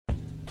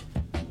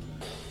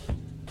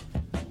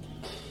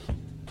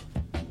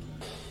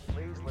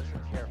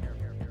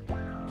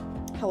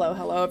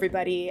Hello,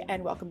 everybody,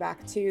 and welcome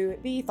back to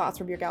the Thoughts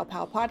from Your Gal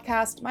Pal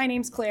podcast. My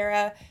name's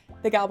Clara,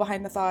 the gal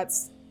behind the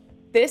thoughts.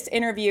 This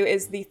interview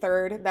is the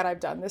third that I've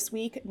done this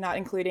week, not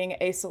including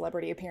a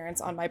celebrity appearance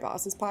on my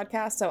boss's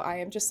podcast, so I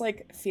am just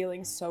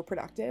feeling so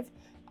productive.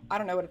 I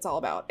don't know what it's all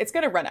about. It's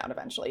going to run out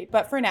eventually,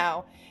 but for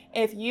now,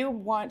 if you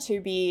want to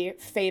be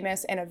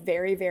famous in a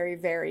very, very,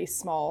 very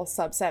small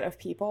subset of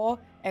people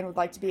and would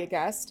like to be a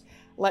guest,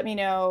 let me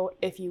know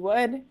if you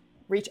would.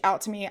 Reach out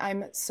to me.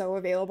 I'm so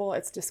available.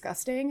 It's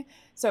disgusting.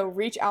 So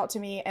reach out to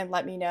me and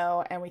let me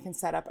know, and we can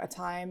set up a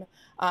time.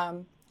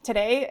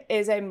 Today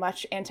is a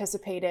much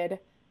anticipated,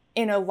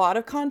 in a lot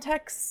of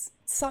contexts,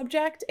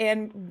 subject,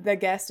 and the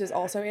guest is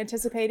also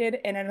anticipated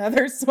in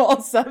another small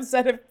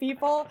subset of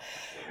people.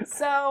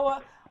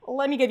 So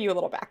let me give you a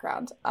little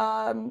background.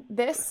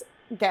 This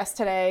guest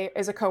today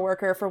is a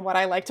coworker from what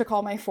I like to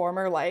call my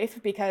former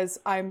life, because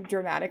I'm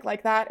dramatic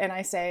like that, and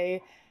I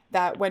say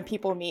that when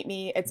people meet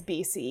me, it's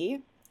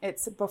BC.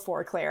 It's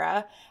before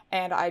Clara,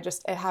 and I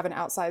have an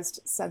outsized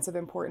sense of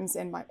importance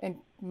in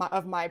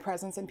my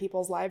presence in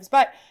people's lives.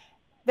 But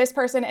this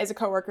person is a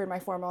coworker in my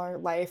former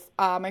life.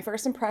 My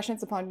first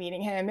impressions upon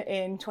meeting him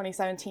in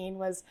 2017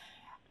 was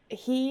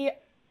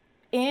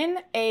in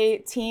a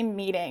team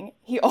meeting,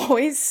 he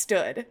always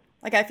stood.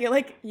 I feel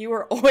like you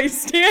were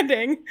always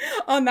standing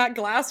on that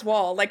glass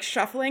wall,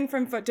 shuffling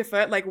from foot to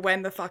foot,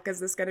 when the fuck is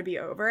this going to be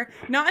over?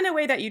 Not in a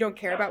way that you don't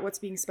care about what's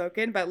being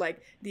spoken, but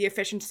the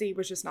efficiency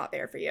was just not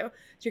there for you.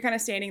 So you're kind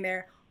of standing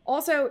there.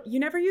 Also, you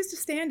never used a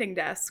standing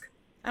desk.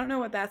 I don't know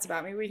what that's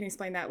about. Maybe we can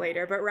explain that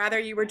later. But rather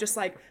you were just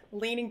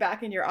leaning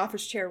back in your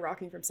office chair,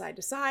 rocking from side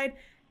to side,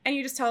 and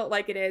you just tell it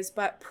like it is.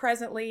 But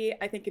presently,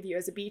 I think of you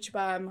as a beach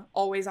bum,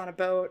 always on a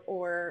boat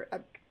or a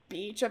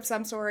beach of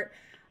some sort,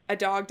 a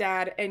dog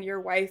dad, and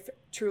your wife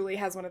truly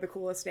has one of the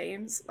coolest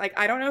names.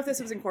 I don't know if this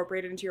was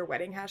incorporated into your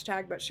wedding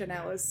hashtag, but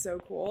Chanel is so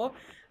cool.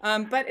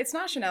 But it's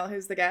not Chanel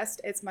who's the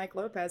guest. It's Mike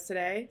Lopez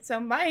today. So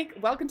Mike,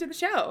 welcome to the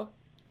show.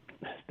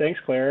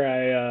 Thanks, Claire.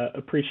 I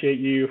appreciate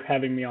you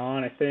having me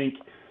on. I think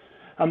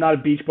I'm not a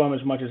beach bum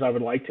as much as I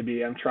would like to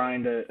be. I'm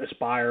trying to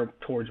aspire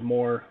towards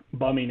more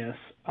bumminess.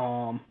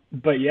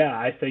 But yeah,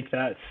 I think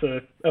that's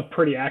a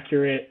pretty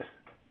accurate,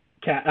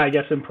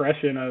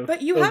 impression of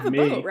But you of have a me.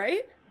 boat,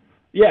 right?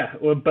 Yeah,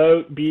 well,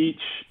 boat, beach,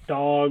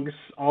 dogs,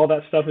 all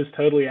that stuff is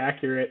totally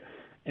accurate,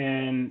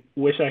 and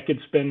wish I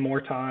could spend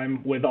more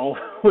time with all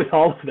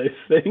of those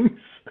things.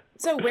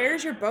 So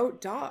where's your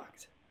boat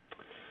docked?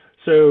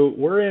 So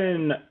we're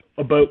in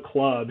a boat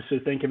club, so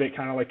think of it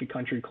kind of like a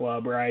country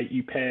club, right?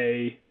 You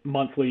pay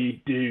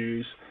monthly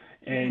dues,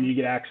 and you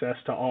get access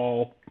to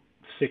all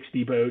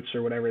 60 boats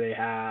or whatever they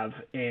have,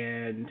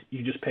 and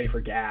you just pay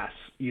for gas.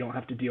 You don't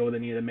have to deal with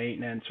any of the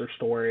maintenance or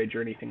storage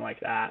or anything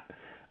like that.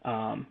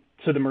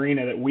 So the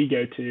marina that we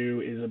go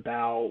to is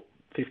about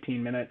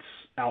 15 minutes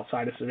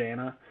outside of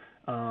Savannah.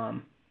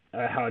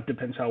 It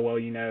depends how well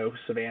you know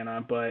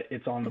Savannah, but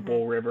it's on the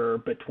Bull River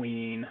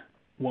between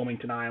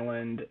Wilmington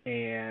Island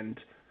and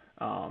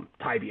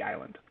Tybee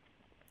Island.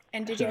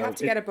 And did you have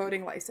to get a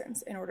boating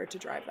license in order to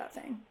drive that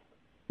thing?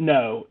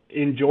 No.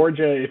 In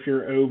Georgia, if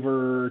you're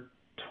over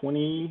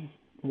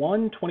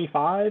 21,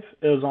 25,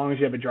 as long as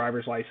you have a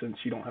driver's license,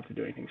 you don't have to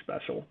do anything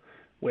special,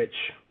 which...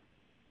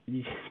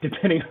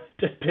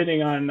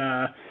 depending on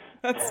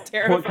that's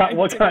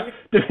terrifying.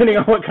 Depending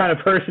on what kind of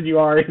person you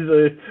are,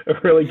 is a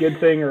really good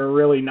thing or a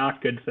really not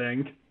good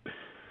thing.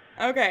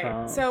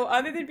 Okay, so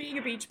other than being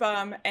a beach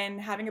bum and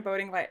having a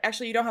boating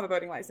actually you don't have a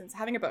boating license,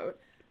 having a boat,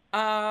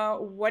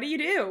 what do you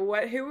do?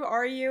 Who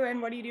are you,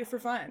 and what do you do for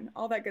fun?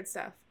 All that good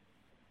stuff.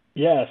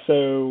 Yeah,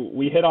 so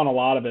we hit on a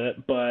lot of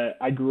it, but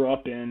I grew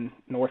up in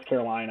North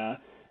Carolina,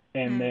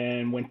 and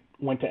then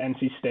went to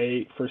NC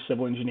State for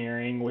civil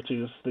engineering, which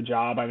is the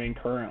job I'm in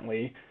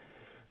currently.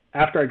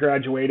 After I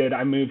graduated,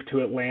 I moved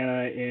to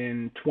Atlanta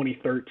in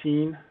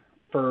 2013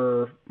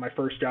 for my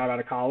first job out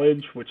of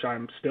college, which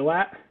I'm still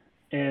at.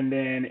 And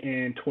then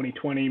in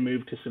 2020,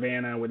 moved to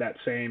Savannah with that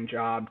same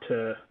job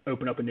to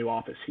open up a new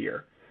office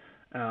here.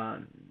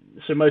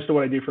 So most of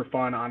what I do for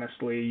fun,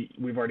 honestly,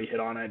 we've already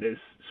hit on it, is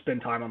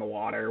spend time on the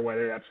water,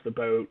 whether that's the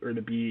boat or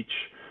the beach,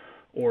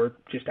 or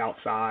just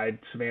outside.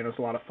 Savannah's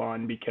a lot of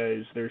fun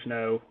because there's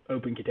no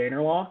open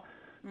container law.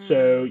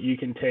 So you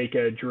can take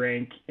a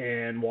drink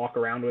and walk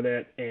around with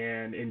it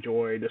and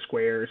enjoy the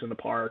squares and the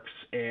parks.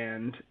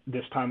 And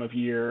this time of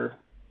year,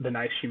 the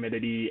nice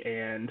humidity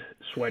and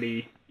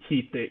sweaty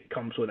heat that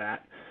comes with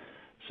that.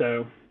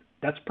 So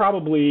that's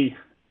probably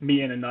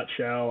me in a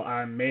nutshell.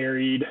 I'm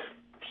married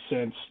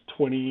since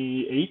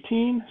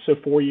 2018, so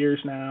 4 years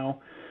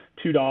now.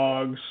 2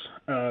 dogs,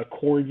 a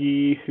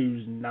corgi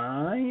who's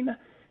 9,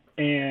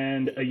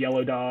 and a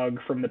yellow dog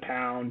from the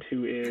pound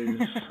who is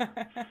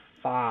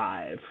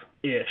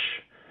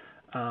 5-ish.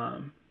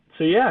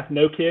 So yeah,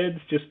 no kids,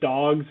 just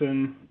dogs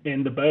and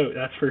the boat,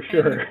 that's for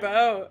sure. And the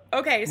boat.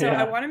 Okay, so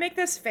Yeah. I want to make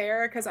this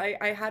fair because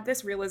I had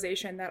this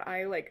realization that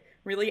I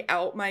really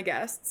out my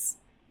guests,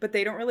 but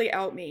they don't really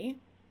out me.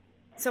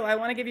 So I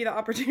want to give you the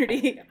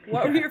opportunity.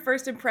 What were your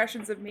first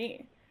impressions of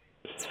me?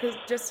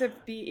 Just to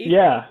be equal.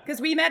 Yeah. Because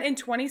we met in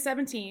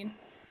 2017.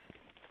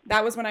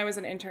 That was when I was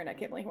an intern at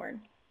Kimley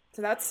Horn.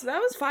 So that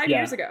was 5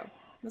 years ago.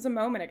 It was a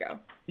moment ago.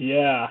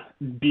 Yeah,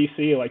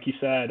 BC, like you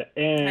said.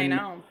 And I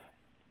know.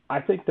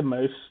 I think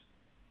the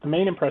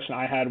main impression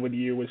I had with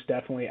you was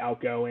definitely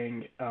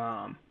outgoing.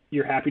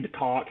 You're happy to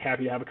talk,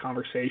 happy to have a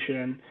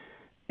conversation.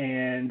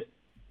 And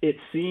it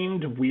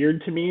seemed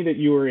weird to me that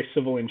you were a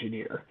civil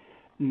engineer.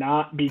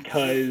 Not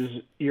because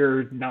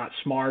you're not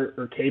smart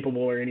or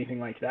capable or anything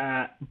like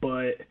that,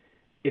 but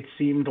it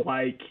seemed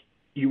like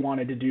you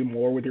wanted to do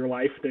more with your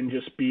life than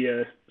just be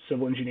a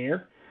civil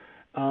engineer.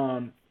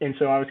 And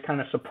so I was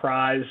kind of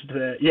surprised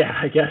that,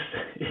 I guess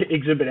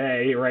Exhibit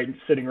A,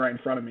 sitting right in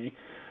front of me.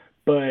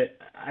 But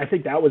I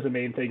think that was the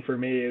main thing for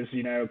me is,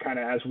 kind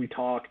of as we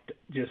talked,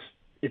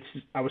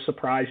 I was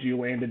surprised you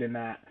landed in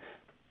that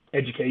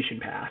education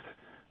path.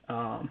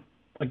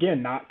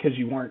 Again, not because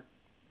you weren't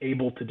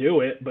able to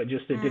do it, but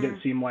just it didn't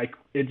seem like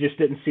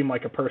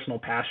a personal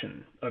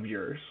passion of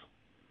yours.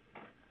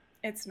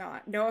 It's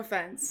not. No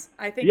offense.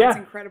 I think it's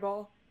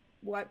incredible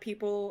what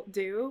people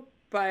do,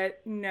 but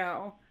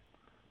no.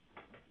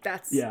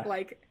 That's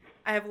like,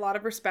 I have a lot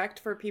of respect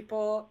for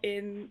people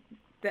in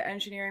the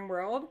engineering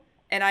world,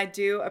 and I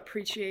do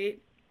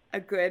appreciate a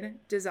good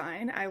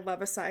design. I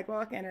love a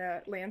sidewalk and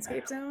a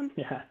landscape zone,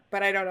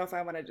 but I don't know if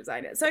I want to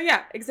design it. So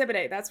Exhibit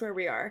A, that's where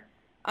we are.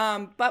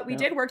 But we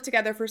did work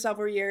together for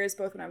several years,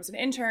 both when I was an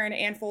intern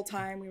and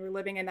full-time. We were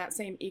living in that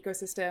same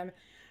ecosystem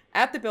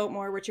at the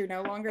Biltmore, which you're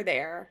no longer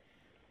there.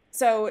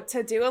 So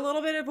to do a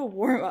little bit of a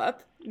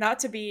warm-up, not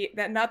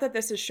that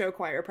this is show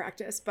choir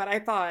practice, but I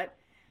thought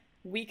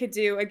we could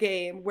do a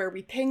game where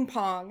we ping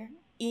pong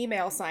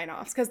email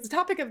sign-offs, because the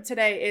topic of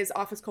today is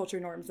office culture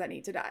norms that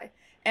need to die.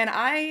 And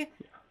I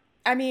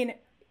mean,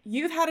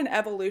 you've had an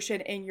evolution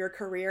in your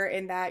career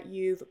in that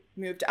you've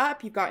moved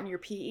up, you've gotten your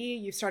PE,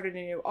 you've started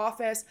a new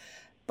office,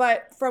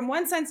 but from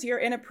one sense, you're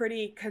in a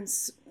pretty,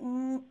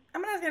 I'm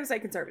not going to say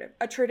conservative,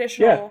 a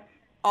traditional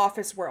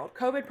office world.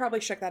 COVID probably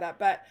shook that up,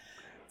 but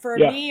for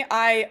me,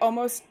 I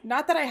almost,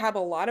 not that I have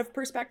a lot of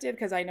perspective,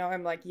 because I know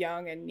I'm like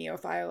young and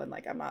neophile and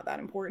like I'm not that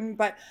important,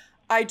 but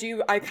I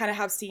kind of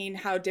have seen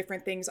how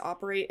different things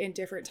operate in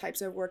different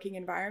types of working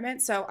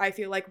environments. So I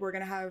feel like we're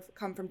going to have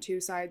come from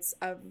two sides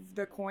of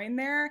the coin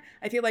there.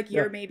 I feel like you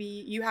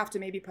have to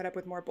maybe put up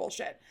with more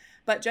bullshit.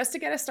 But just to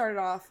get us started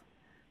off,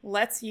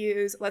 let's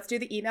do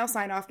the email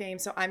sign off game.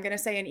 So I'm going to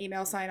say an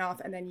email sign off,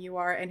 and then you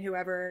are, and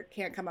whoever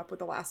can't come up with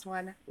the last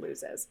one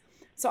loses.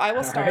 So I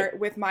will start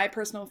with my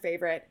personal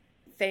favorite.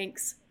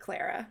 Thanks,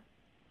 Clara.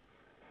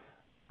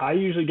 I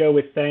usually go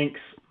with thanks,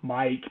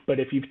 Mike, but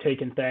if you've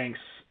taken thanks,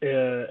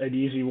 an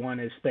easy one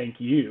is thank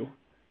you.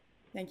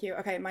 Thank you.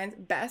 Okay, mine's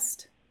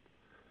best.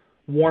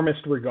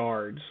 Warmest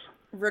regards.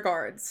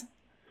 Regards.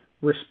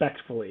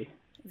 Respectfully.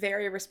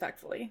 Very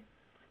respectfully.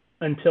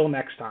 Until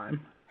next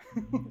time.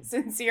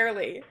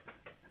 Sincerely.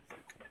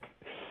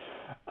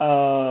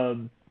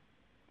 Oh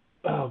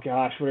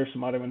gosh, what are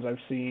some other ones I've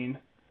seen?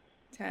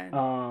 10.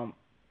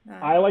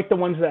 I like the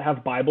ones that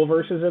have Bible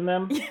verses in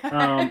them.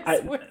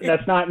 Yes,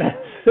 that's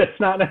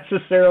not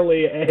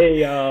necessarily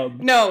a.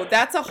 No,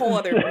 that's a whole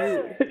other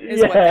mood.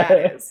 Is what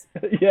that is.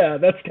 Yeah,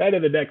 that's kind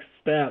of the next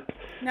step.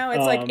 No,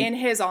 it's like in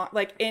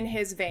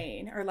his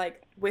vein, or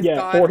like with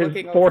God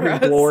looking over for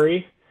his us.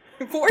 Glory.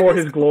 For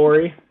his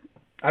glory.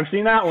 I've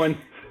seen that one.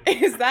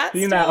 Is that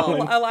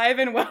still alive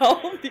and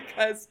well?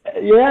 Because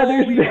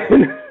there's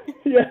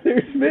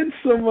been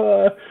some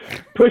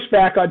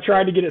pushback on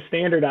trying to get it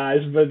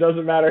standardized, but it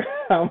doesn't matter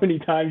how many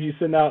times you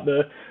send out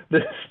the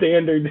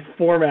standard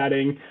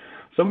formatting.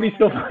 Somebody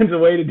still finds a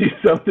way to do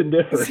something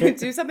different.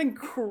 Do something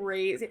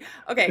crazy.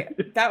 Okay,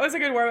 that was a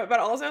good warm-up, but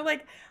also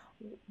like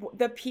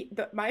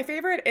my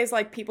favorite is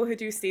like people who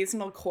do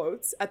seasonal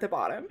quotes at the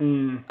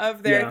bottom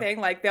of their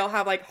thing. Like they'll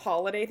have like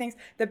holiday things.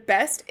 The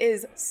best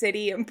is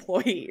city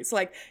employees.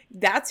 Like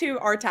that's who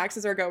our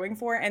taxes are going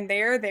for. And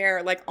they're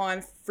there like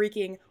on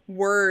freaking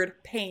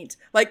Word paint,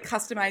 like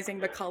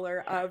customizing the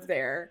color of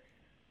their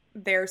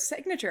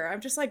signature.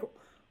 I'm just like,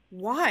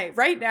 why?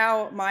 Right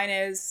now, mine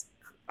is,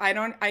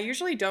 I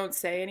usually don't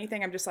say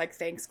anything. I'm just like,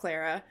 thanks,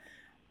 Clara.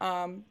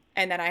 And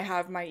then I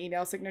have my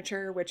email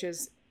signature, which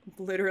is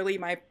literally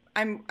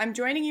I'm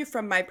joining you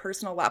from my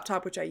personal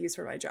laptop, which I use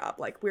for my job.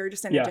 Like we're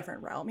just in a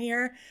different realm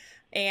here.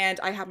 And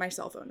I have my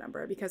cell phone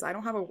number because I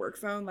don't have a work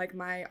phone. Like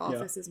my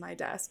office is my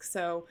desk.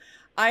 So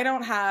I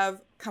don't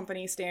have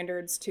company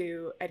standards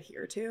to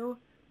adhere to.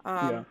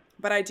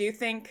 But I do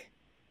think,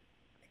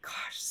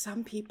 gosh,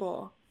 some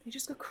people, they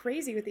just go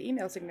crazy with the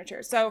email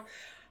signature. So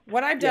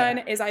what I've done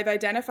is I've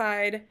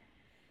identified,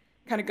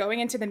 kind of going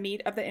into the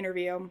meat of the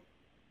interview,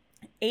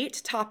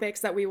 8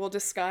 topics that we will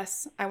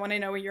discuss. I want to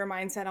know your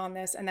mindset on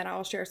this, and then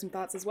I'll share some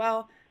thoughts as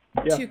well.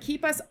 To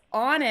keep us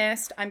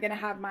honest, I'm going to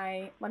have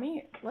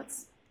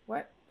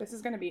this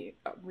is going to be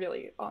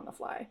really on the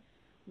fly.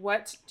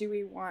 What do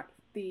we want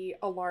the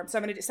alarm? So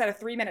I'm going to set a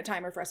 3-minute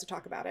timer for us to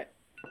talk about it.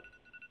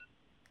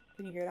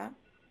 Can you hear that?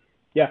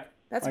 Yeah.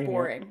 That's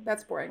boring.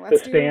 Let's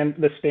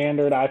the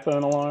standard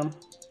iPhone alarm.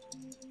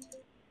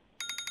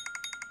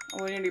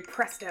 We're going to do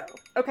presto.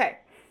 Okay.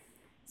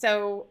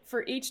 So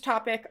for each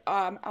topic,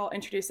 I'll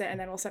introduce it and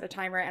then we'll set a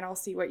timer and I'll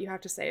see what you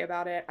have to say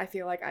about it. I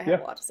feel like I have Yeah.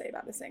 a lot to say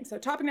about this thing. So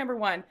topic number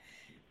one,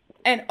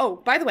 and oh,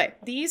 by the way,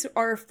 these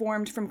are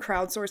formed from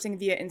crowdsourcing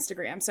via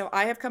Instagram. So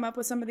I have come up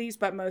with some of these,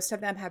 but most of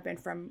them have been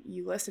from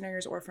you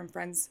listeners or from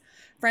friends,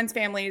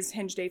 families,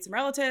 hinge dates, and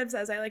relatives,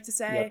 as I like to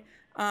say.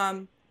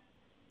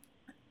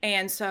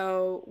 And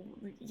so,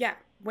 yeah,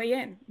 weigh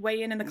in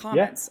the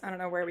comments. Yeah. I don't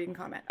know where we can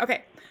comment.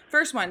 Okay,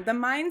 first one, the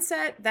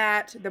mindset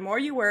that the more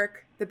you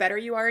work, the better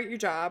you are at your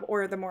job,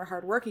 or the more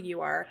hardworking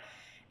you are,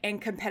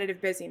 and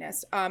competitive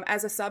busyness.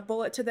 As a sub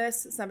bullet to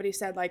this, somebody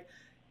said like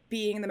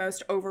being the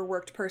most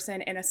overworked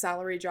person in a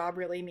salary job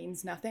really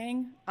means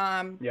nothing.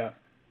 Yeah.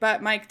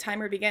 But Mike,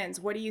 timer begins.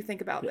 What do you think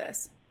about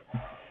this?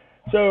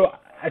 So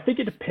I think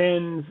it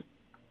depends.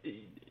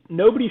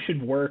 Nobody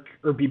should work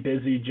or be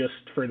busy just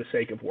for the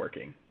sake of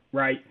working,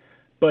 right?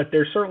 But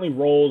there's certainly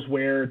roles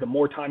where the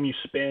more time you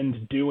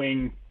spend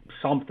doing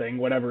something,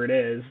 whatever it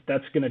is,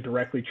 that's going to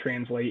directly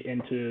translate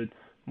into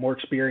more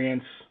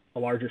experience, a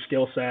larger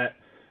skill set,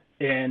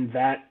 and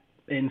that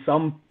in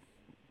some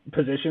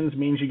positions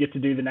means you get to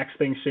do the next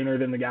thing sooner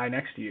than the guy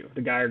next to you,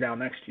 the guy or gal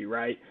next to you,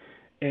 right?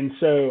 And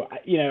so,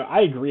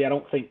 I agree. I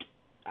don't think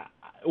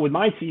with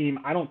my team,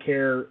 I don't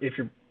care if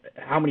you're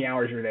how many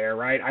hours you're there,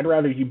 right? I'd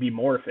rather you be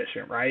more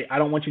efficient, right? I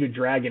don't want you to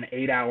drag an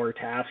 8-hour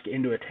task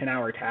into a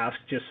 10-hour task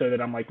just so that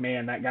I'm like,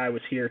 man, that guy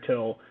was here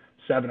till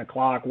 7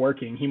 o'clock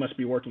working. He must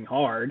be working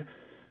hard.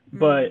 Mm-hmm.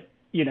 But,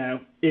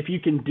 if you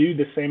can do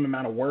the same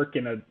amount of work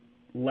in a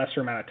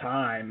lesser amount of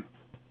time,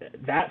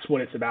 that's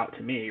what it's about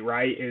to me,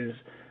 right? Is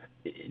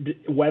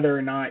whether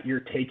or not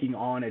you're taking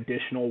on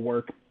additional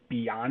work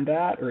beyond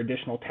that or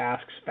additional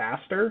tasks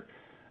faster.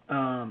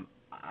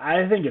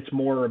 I think it's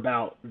more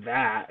about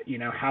that,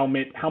 how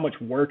much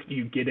work do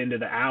you get into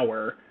the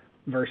hour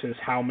versus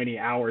how many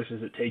hours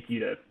does it take you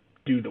to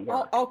do the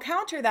work. I'll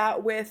counter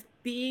that with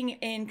being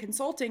in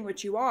consulting,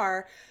 which you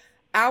are.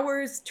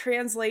 Hours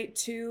translate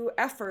to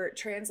effort,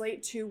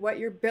 translate to what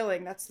you're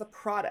billing. That's the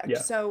product. Yeah.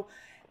 So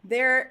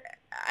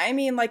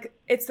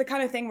it's the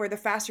kind of thing where the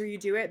faster you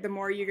do it, the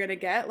more you're going to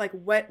get. Like,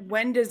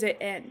 when does it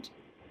end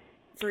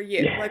for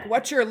you? Yeah. Like,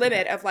 what's your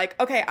limit of like,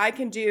 okay, I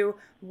can do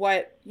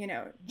what,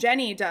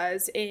 Jenny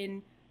does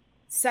in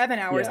 7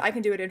 hours. Yeah. I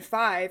can do it in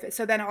 5.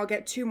 So then I'll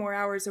get 2 more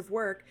hours of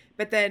work.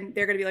 But then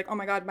they're going to be like, oh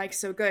my God, Mike's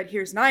so good.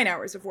 Here's 9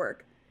 hours of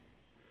work.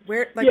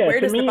 Where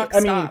does the buck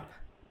stop?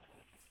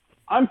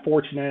 I'm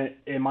fortunate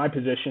in my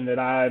position that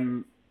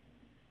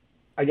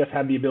I guess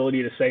have the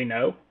ability to say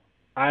no.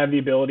 I have the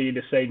ability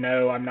to say,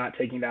 no, I'm not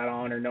taking that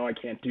on, or no, I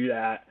can't do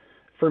that.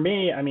 For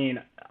me,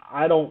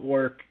 I don't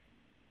work.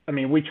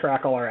 We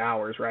track all our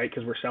hours, right?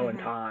 Because we're selling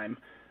mm-hmm. time.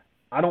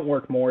 I don't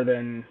work more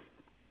than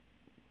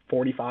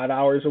 45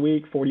 hours a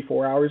week,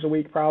 44 hours a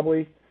week,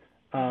 probably,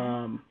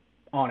 on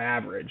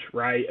average,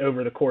 right?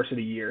 Over the course of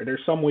the year.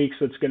 There's some weeks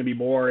that's going to be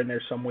more, and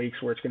there's some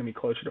weeks where it's going to be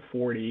closer to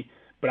 40,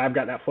 but I've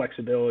got that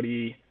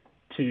flexibility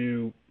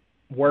to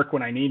work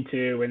when I need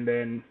to and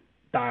then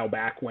dial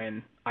back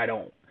when I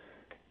don't.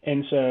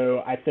 And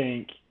so I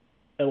think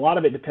a lot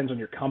of it depends on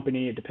your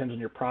company. It depends on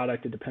your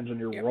product. It depends on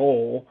your yep.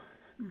 role.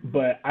 Mm-hmm.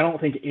 But I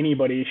don't think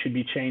anybody should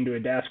be chained to a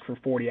desk for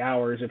 40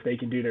 hours if they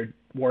can do their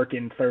work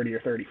in 30 or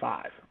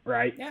 35,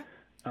 right?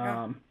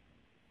 Yeah.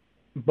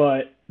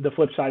 But the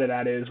flip side of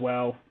that is,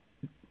 well,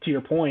 to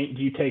your point,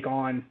 do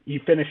you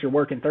finish your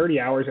work in 30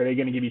 hours, are they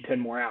going to give you 10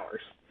 more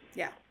hours?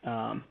 Yeah.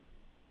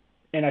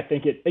 And I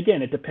think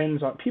it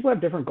depends on, people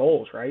have different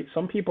goals, right?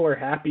 Some people are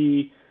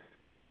happy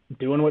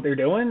doing what they're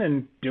doing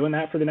and doing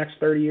that for the next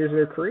 30 years of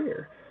their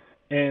career.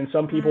 And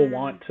some people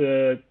want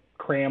to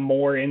cram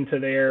more into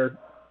their,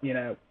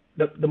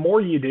 the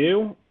more you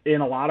do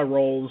in a lot of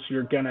roles,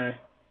 you're going to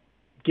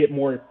get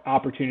more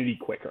opportunity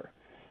quicker,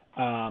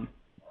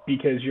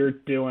 because you're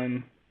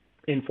doing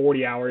in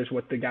 40 hours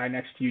what the guy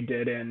next to you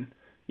did in,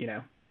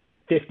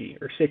 50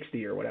 or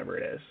 60 or whatever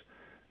it is.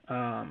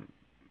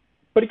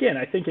 But again,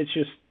 I think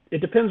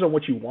it depends on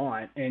what you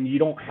want, and you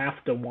don't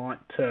have to want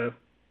to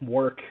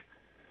work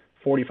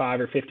 45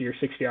 or 50 or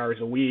 60 hours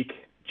a week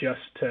just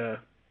to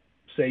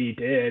say you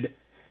did.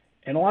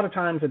 And a lot of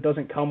times it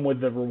doesn't come with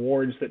the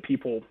rewards that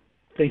people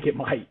think it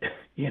might,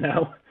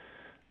 No.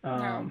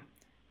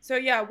 So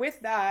yeah,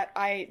 with that,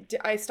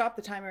 I stopped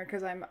the timer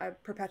because I'm a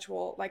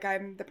perpetual, like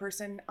I'm the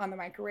person on the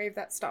microwave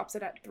that stops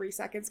it at 3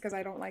 seconds because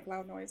I don't like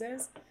loud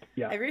noises.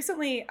 Yeah. I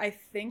recently, I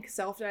think,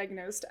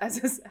 self-diagnosed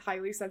as a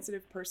highly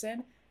sensitive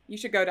person. You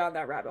should go down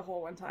that rabbit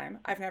hole one time.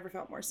 I've never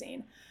felt more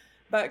seen.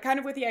 But kind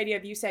of with the idea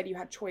of, you said you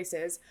had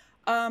choices.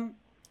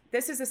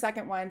 This is the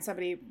second one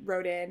somebody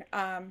wrote in.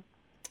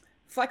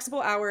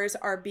 Flexible hours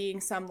are being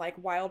some like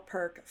wild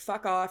perk.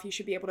 Fuck off. You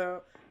should be able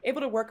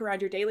to work around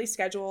your daily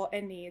schedule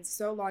and needs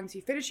so long as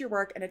you finish your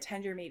work and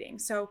attend your meeting.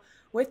 So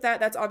with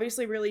that, that's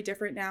obviously really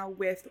different now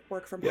with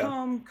work from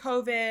home,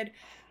 COVID.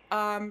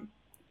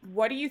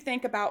 What do you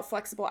think about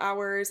flexible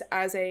hours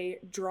as a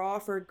draw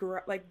for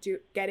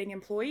getting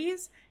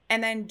employees?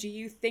 And then do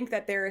you think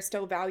that there is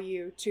still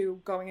value to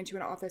going into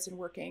an office and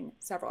working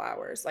several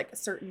hours, like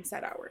certain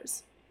set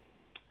hours?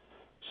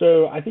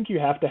 So I think you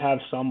have to have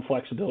some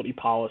flexibility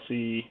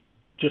policy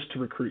just to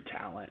recruit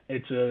talent.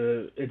 It's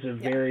a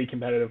very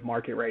competitive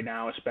market right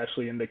now,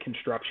 especially in the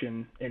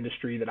construction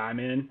industry that I'm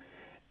in,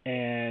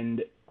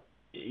 and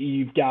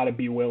you've got to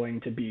be willing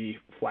to be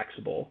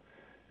flexible.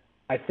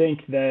 I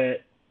think that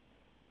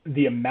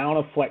the amount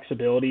of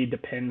flexibility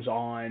depends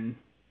on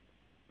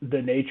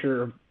the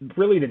nature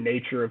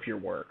of your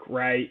work,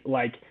 right?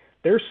 Like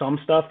there's some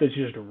stuff that's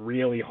just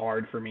really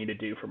hard for me to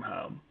do from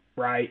home,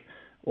 right?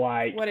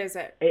 Like What is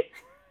it?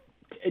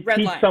 teach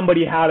Red line. teach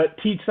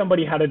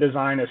somebody how to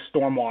design a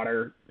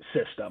stormwater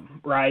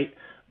system, right?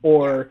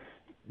 Or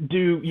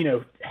do,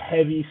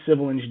 heavy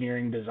civil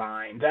engineering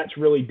design. That's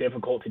really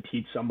difficult to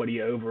teach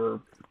somebody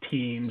over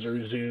Teams or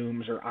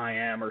Zooms or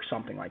IM or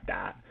something like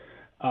that.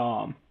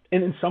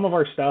 And in some of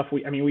our stuff,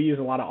 we use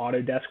a lot of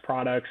Autodesk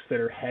products that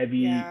are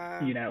heavy,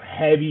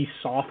 heavy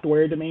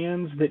software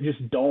demands that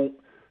just don't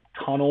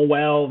tunnel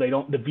well. The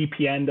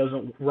VPN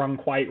doesn't run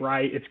quite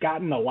right. It's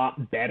gotten a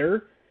lot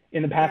better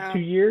in the past 2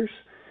 years,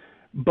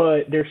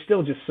 but there's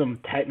still just some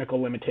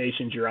technical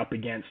limitations you're up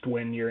against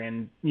when you're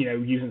in,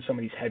 using some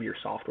of these heavier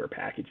software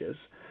packages.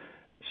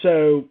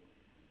 So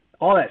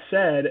all that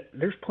said,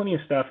 there's plenty of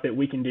stuff that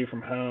we can do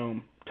from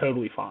home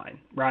totally fine,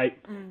 right?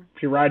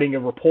 If you're writing a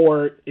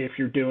report, if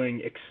you're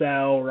doing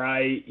Excel,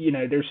 right,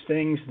 there's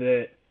things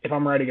that if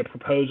I'm writing a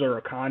proposal or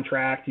a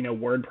contract,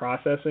 word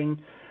processing,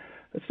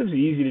 that stuff's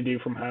easy to do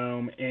from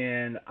home,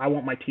 and I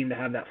want my team to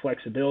have that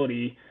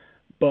flexibility,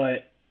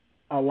 but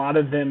a lot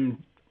of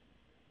them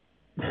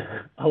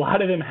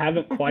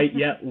haven't quite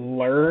yet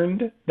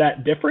learned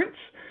that difference.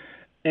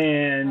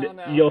 And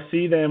you'll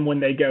see them when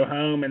they go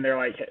home and they're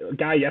like, a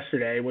guy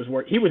yesterday he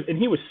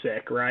was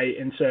sick, right?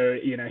 And so,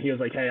 he was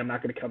like, hey, I'm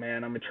not going to come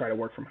in. I'm going to try to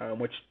work from home,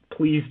 which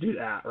please do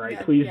that, right?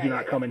 Please do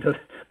not come into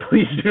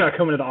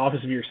the office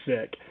if you're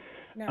sick.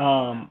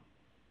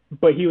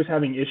 But he was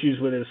having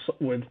issues with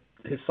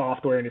his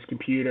software and his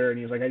computer. And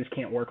he was like, I just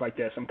can't work like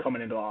this. I'm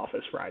coming into the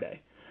office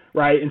Friday.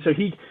 Right. And so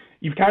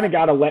you've kind of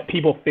got to let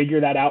people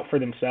figure that out for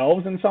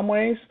themselves in some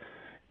ways.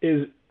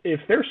 If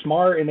they're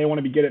smart and they want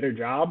to be good at their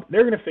job,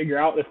 they're going to figure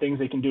out the things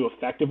they can do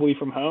effectively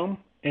from home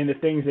and the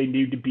things they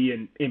need to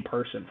be in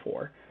person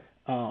for.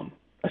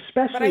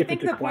 Especially but I if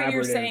think it's the point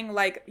you're saying,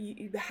 like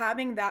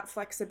having that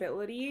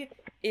flexibility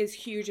is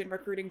huge in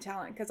recruiting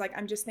talent. Cause like,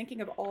 I'm just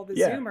thinking of all the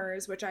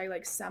Zoomers, which I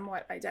like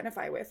somewhat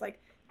identify with. Like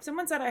if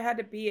someone said I had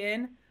to be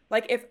in,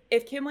 like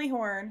if Kimley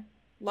Horn,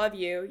 love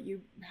you,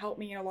 you help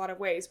me in a lot of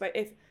ways. But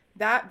if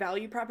that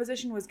value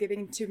proposition was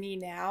given to me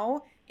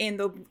now in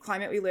the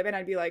climate we live in,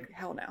 I'd be like,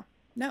 hell no.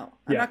 No,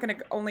 I'm not going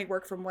to only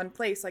work from one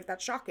place. Like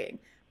that's shocking.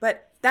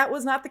 But that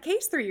was not the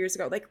case 3 years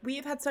ago. Like we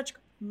have had such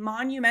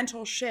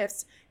monumental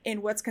shifts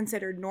in what's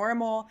considered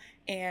normal,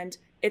 and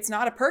it's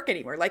not a perk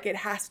anymore. Like it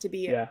has to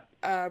be a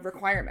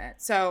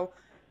requirement. So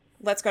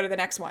let's go to the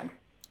next one.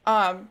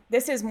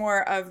 This is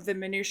more of the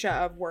minutia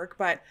of work,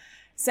 but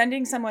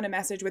sending someone a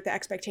message with the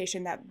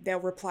expectation that they'll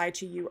reply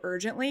to you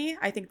urgently.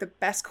 I think the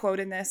best quote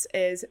in this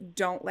is,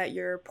 don't let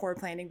your poor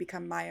planning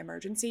become my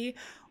emergency.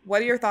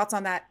 What are your thoughts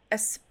on that?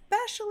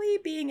 Especially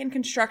being in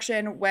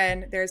construction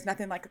when there's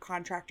nothing like a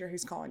contractor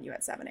who's calling you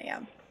at 7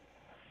 a.m.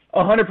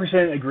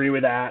 100% agree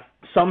with that.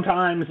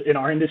 Sometimes in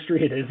our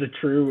industry, it is a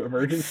true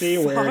emergency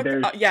where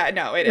there's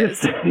it is.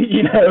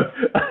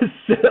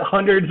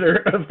 Hundreds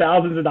of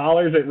thousands of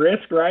dollars at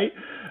risk, right?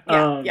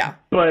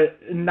 But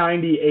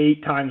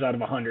 98 times out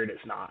of 100,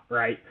 it's not,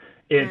 right?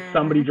 It's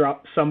somebody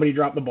dropped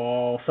the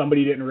ball,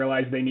 somebody didn't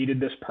realize they needed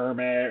this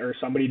permit, or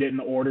somebody didn't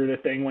order the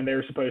thing when they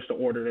were supposed to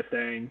order the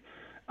thing.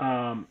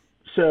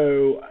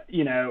 So,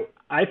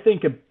 I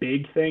think a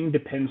big thing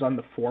depends on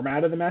the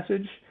format of the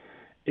message.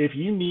 If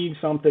you need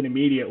something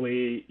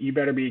immediately, you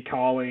better be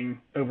calling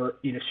over,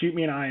 shoot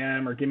me an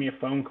IM or give me a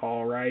phone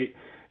call, right?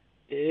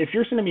 If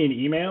you're sending me an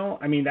email,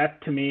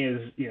 that to me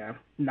is,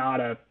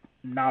 not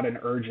an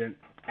urgent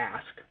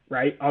ask,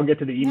 right? I'll get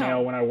to the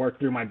email when I work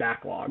through my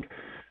backlog.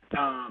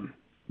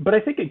 But I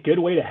think a good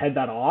way to head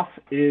that off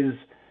is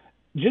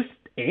just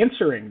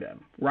answering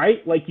them,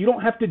 right? Like you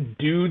don't have to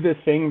do the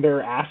thing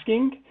they're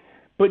asking,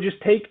 but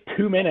just take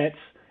 2 minutes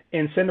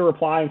and send a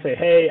reply and say,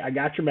 hey, I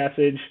got your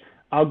message.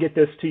 I'll get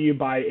this to you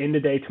by end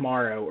of day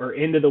tomorrow or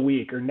end of the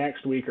week or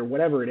next week or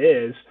whatever it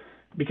is,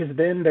 because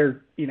then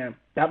they're,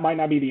 that might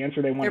not be the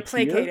answer they want to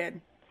hear. They're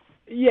placated.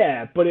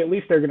 Yeah, but at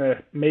least they're going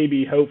to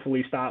maybe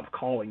hopefully stop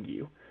calling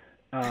you.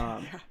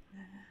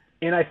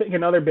 And I think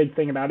another big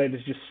thing about it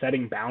is just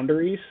setting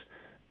boundaries.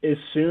 As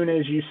soon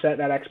as you set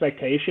that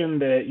expectation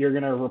that you're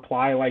going to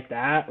reply like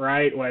that,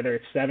 right, whether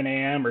it's 7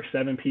 a.m. or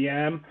 7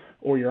 p.m.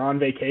 or you're on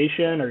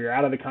vacation or you're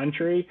out of the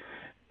country,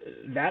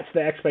 that's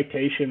the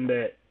expectation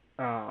that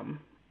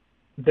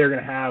they're going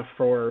to have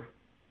for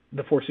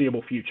the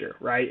foreseeable future,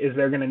 right? Is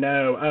they're going to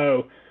know,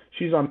 oh,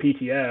 she's on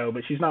PTO,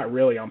 but she's not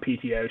really on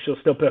PTO. She'll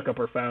still pick up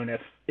her phone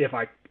if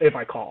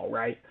I call,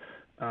 right?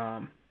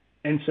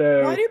 And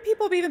so why do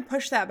people even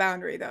push that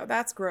boundary though?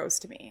 That's gross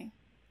to me.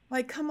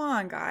 Like, come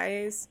on,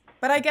 guys.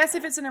 But I guess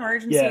if it's an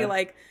emergency,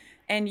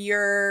 and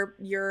your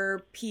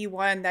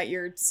P1 that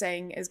you're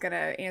saying is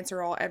gonna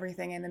answer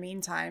everything in the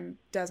meantime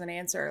doesn't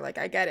answer, like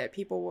I get it.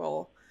 People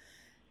will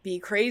be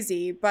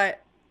crazy,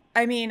 but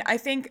I mean, I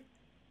think,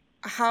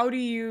 how do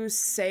you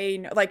say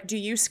no? Like, do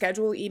you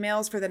schedule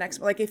emails for the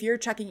next, like if you're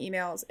checking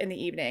emails in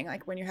the evening,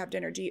 like when you have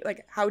dinner,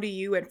 like how do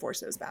you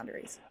enforce those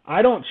boundaries?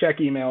 I don't check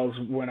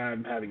emails when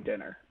I'm having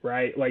dinner,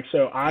 right? Like,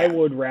 so I Yeah.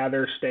 would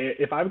rather stay,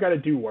 if I've got to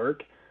do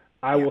work,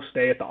 I Yeah. will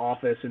stay at the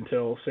office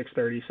until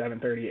 6:30,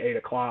 7:30, 8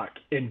 o'clock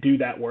and do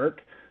that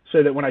work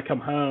so that when I come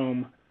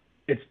home,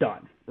 it's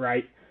done,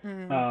 right?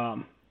 Mm.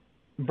 Um,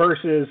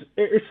 versus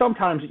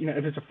sometimes,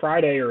 if it's a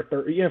Friday or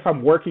if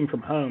I'm working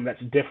from home,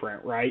 that's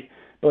different, right?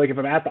 But like if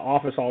I'm at the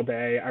office all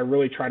day, I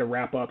really try to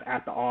wrap up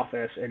at the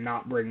office and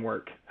not bring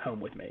work home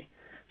with me.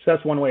 So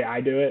that's one way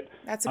I do it.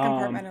 That's a Um,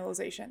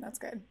 compartmentalization. That's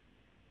good.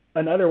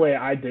 Another way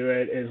I do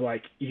it is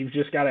like you've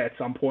just got to at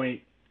some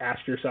point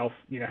ask yourself,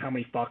 how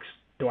many fucks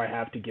do I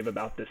have to give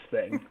about this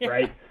thing, Yeah.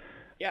 right?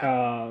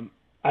 Yeah.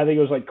 I think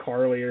it was like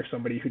Carly or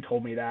somebody who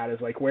told me that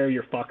is like, where are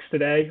your fucks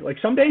today? Like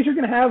some days you're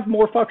gonna have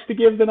more fucks to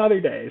give than other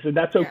days, and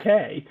that's Yeah.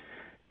 okay.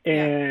 Yeah.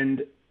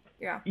 And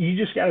Yeah. you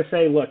just got to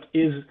say, look,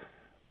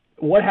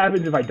 what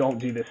happens if I don't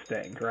do this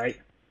thing, right?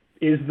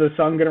 Is the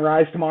sun gonna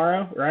rise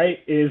tomorrow, right?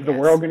 Is the Yes.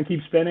 world gonna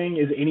keep spinning?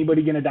 Is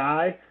anybody gonna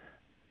die?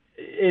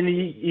 And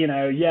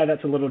yeah,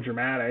 that's a little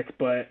dramatic,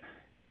 but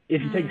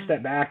if you take a Mm.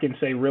 step back and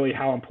say, really,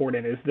 how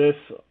important is this?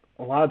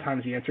 A lot of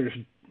times the answer is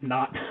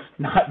not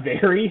not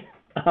very.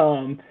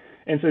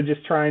 And so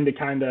just trying to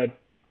kind of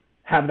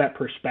have that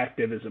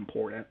perspective is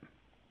important.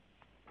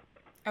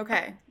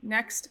 Okay.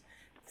 Next.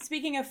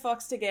 Speaking of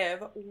fucks to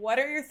give, what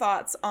are your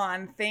thoughts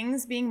on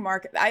things being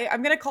marketed?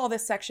 I'm going to call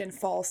this section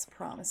false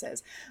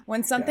promises.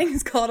 When Yeah. something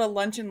is called a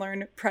lunch and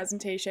learn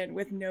presentation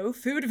with no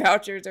food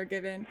vouchers are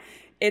given,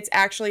 it's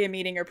actually a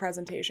meeting or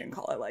presentation.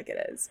 Call it like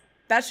it is.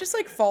 That's just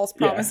like false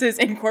Yeah. promises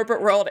in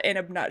corporate world in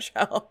a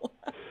nutshell.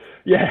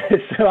 Yeah.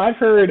 So I've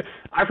heard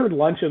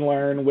lunch and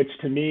learn, which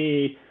to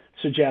me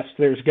suggests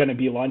there's going to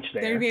be lunch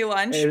There'd there. be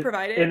lunch And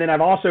provided. then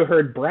I've also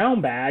heard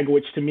brown bag,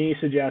 which to me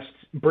suggests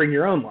bring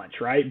your own lunch,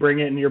 right? Bring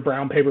it in your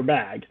brown paper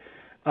bag.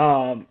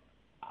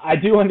 I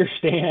do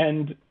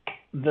understand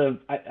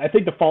I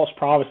think the false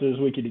promises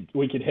we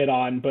could hit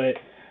on, but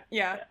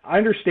Yeah. I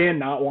understand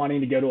not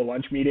wanting to go to a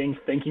lunch meeting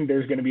thinking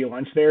there's going to be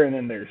lunch there and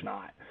then there's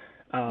not.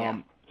 Yeah.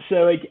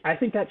 So like, I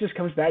think that just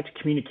comes back to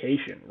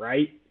communication,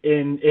 right?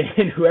 In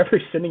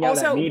whoever's sending out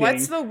that Also, meeting.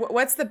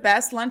 what's the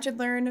best lunch and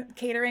learn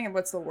catering and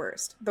what's the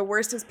worst? The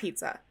worst is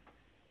pizza.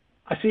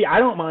 I see. I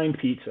don't mind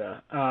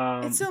pizza,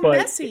 It's so but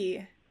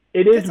messy.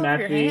 it It is gets all over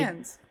your messy.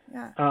 hands.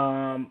 Yeah.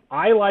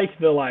 I like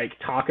the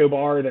taco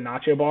bar, the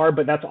nacho bar,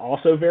 but that's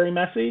also very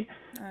messy.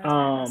 It's very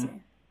Um,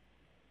 messy.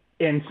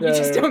 and You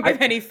just so don't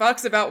give any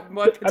fucks about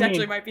what I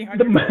potentially mean, might be on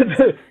the, your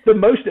plates. the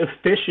most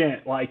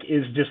efficient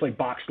is just like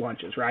boxed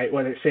lunches, right?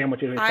 Whether it's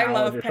sandwiches or I salads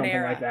love or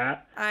something like Panera.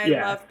 that. I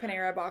Yeah, love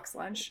Panera box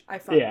lunch. I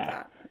fuck with yeah,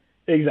 that.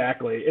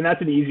 exactly. And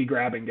that's an easy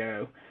grab and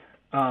go.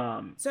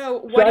 So So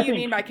what do I you think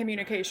mean by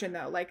communication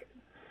though? Like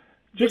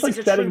just this like is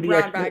a true setting the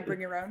brown bag,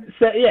 bring your own?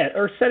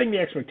 or setting the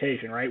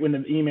expectation, right? When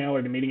the email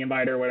or the meeting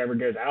invite or whatever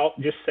goes out,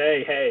 just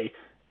say, hey,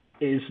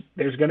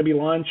 there's going to be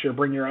lunch, or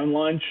bring your own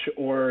lunch,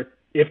 or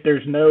if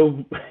there's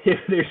no if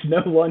there's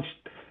no lunch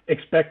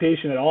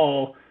expectation at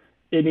all,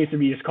 it needs to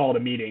be just called a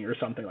meeting or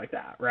something like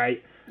that,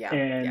 right? Yeah.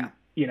 And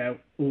Yeah.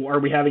 are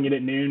we having it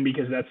at noon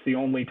because that's the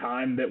only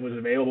time that was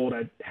available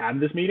to have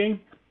this meeting?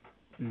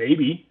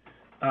 Maybe.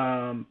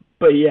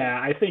 But yeah,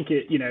 I think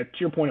to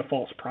your point of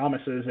false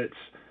promises, it's,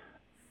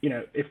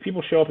 if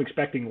people show up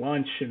expecting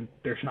lunch and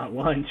there's not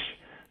lunch,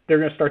 they're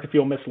going to start to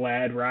feel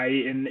misled,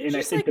 right? There's And I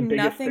just think like the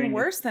biggest nothing thing is,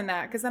 worse than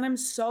that because then I'm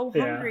so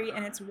yeah, hungry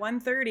and it's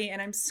 1:30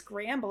 and I'm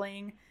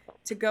scrambling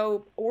to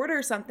go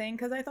order something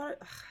because I thought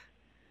ugh.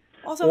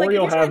 Also, or like, if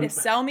you'll you're trying to have,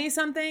 sell me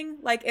something,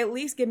 like, at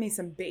least give me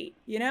some bait,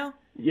 you know?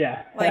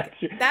 yeah, Like,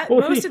 that,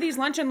 well, most see, of these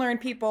lunch and learn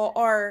people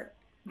are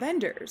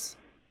vendors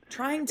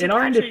trying to in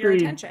our capture your industry,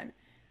 attention.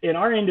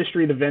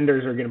 the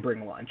vendors are going to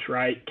bring lunch,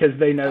 right? Because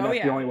they know Oh,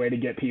 that's the yeah. only way to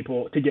get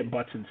people to get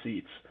butts in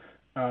seats.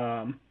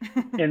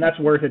 And that's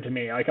worth it to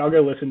me. Like, I'll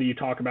go listen to you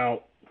talk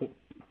about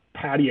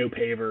patio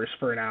pavers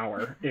for an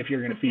hour if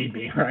you're going to feed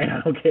me, right?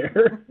 I don't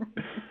care.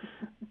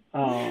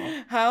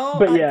 How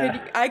But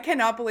yeah, I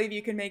cannot believe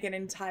you can make an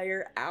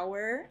entire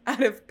hour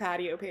out of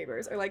patio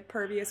pavers or like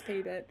pervious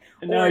pavement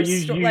no, or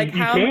like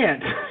you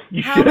can't.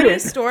 You how many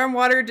shouldn't.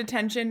 stormwater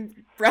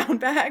detention brown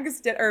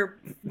bags or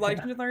lunch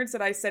and learns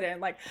did I sit in?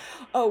 Like,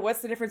 oh,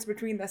 what's the difference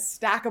between the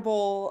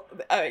stackable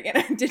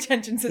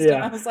detention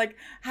system? I Yeah, was like,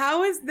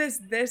 how is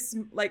this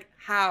like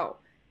how?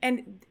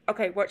 And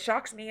okay, what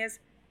shocks me is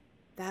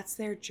that's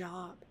their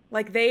job.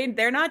 Like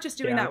they're not just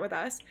doing yeah, that with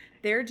us.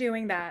 They're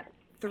doing that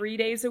 3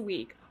 days a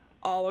week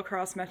all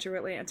across Metro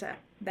Atlanta.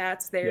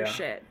 That's their yeah,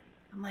 shit.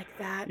 I'm like,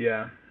 that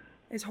yeah.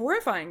 is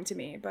horrifying to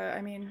me, but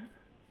I mean,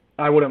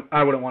 I wouldn't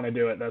want to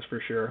do it. That's for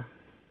sure.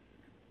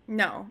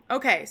 no.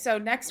 Okay, so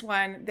next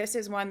one. This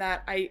is one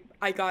that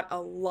I got a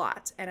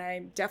lot, and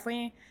I'm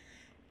definitely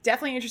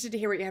interested to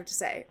hear what you have to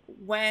say.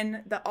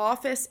 When the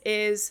office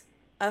is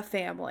a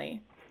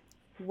family,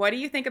 what do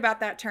you think about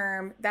that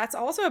term? That's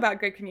also about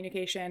good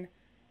communication.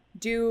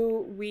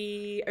 Do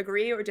we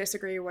agree or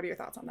disagree? What are your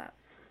thoughts on that?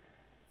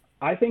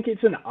 I think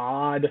it's an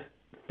odd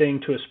thing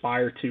to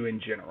aspire to in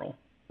general,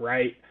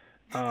 right?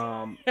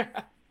 Um,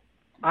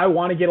 I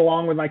want to get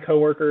along with my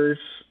coworkers.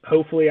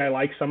 Hopefully, I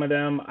like some of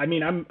them. I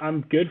mean,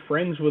 I'm good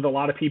friends with a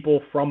lot of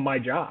people from my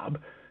job,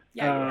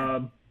 Yeah, you are. uh,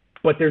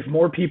 but there's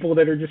more people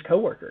that are just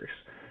coworkers.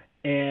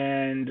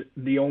 And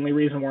the only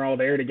reason we're all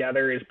there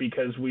together is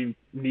because we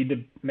need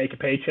to make a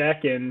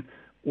paycheck and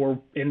we're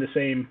in the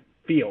same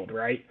field,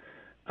 right?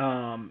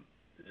 Um,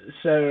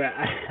 so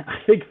I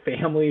think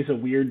family is a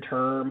weird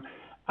term.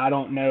 I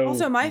don't know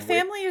Also, my where.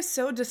 family is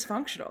so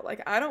dysfunctional.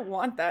 Like, I don't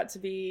want that to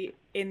be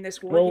in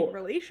this working Well,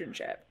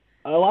 relationship.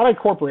 a lot of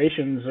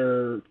corporations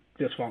are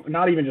dysfunctional.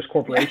 Not even just Yeah,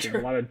 corporations. A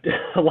true. lot of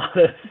a lot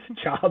of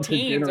jobs in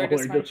Teams are general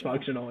are dysfunctional.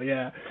 dysfunctional.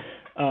 Yeah.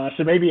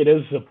 So maybe it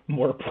is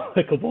more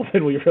applicable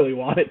than we really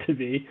want it to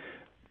be.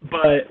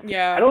 But I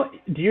Yeah.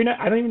 don't. Do you know?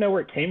 I don't even know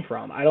where it came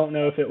from. I don't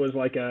know if it was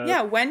like a.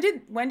 Yeah, when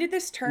did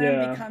this term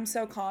Yeah. become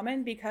so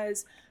common?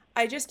 Because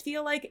I just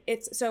feel like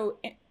it's so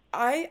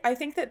I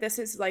think that this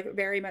is like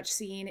very much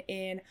seen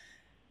in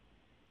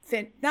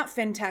not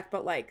fintech,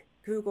 but like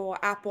Google,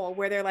 Apple,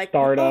 where they're like, oh,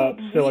 Startup,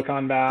 we,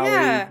 Silicon Valley.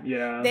 yeah,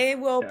 Yeah. they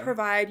will Yeah.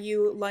 provide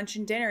you lunch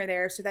and dinner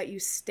there so that you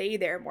stay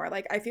there more.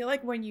 Like, I feel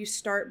like when you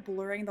start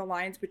blurring the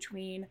lines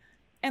between,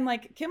 and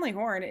like Kimley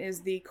Horn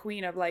is the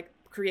queen of like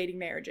creating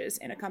marriages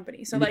in a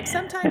company. So, like,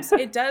 sometimes Yeah.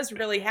 it does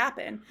really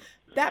happen.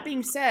 That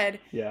being said,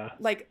 Yeah.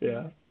 like,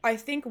 Yeah. I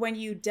think when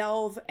you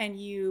delve and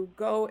you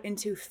go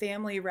into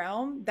family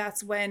realm,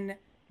 that's when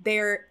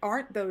there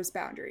aren't those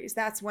boundaries.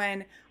 That's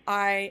when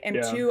I am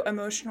Yeah. too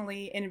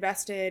emotionally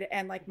invested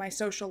and like my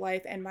social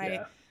life and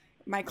Yeah.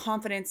 my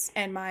confidence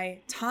and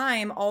my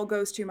time all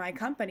goes to my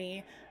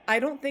company. I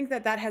don't think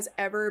that that has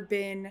ever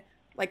been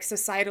like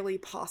societally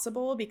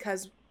possible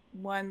because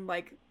one,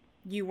 like,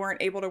 you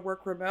weren't able to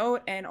work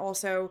remote, and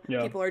also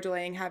Yeah. people are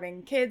delaying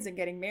having kids and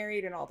getting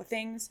married and all the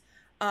things.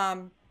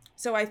 um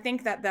so I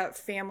think that that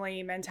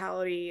family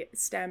mentality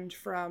stemmed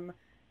from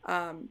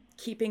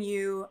keeping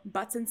you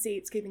butts in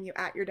seats, keeping you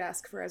at your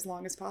desk for as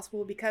long as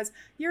possible because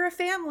you're a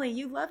family.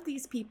 You love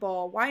these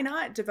people. Why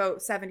not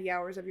devote 70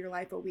 hours of your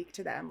life a week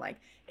to them? Like,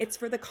 it's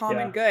for the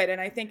common Yeah. good. And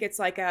I think it's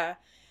like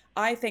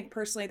I think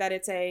personally that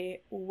it's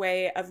a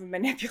way of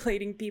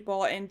manipulating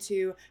people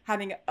into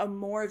having a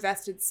more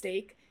vested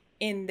stake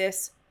in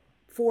this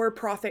for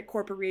profit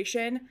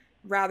corporation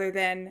rather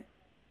than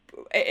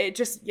it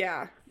just,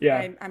 yeah,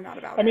 Yeah. I'm not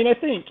about I mean, it. I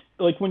think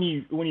like when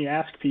you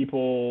ask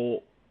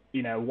people,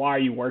 why are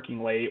you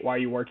working late? Why are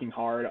you working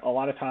hard? A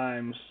lot of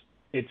times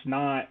it's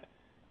not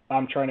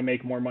I'm trying to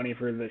make more money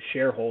for the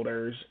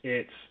shareholders.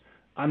 It's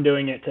I'm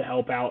doing it to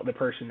help out the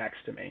person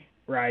next to me,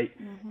 right?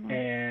 Mm-hmm.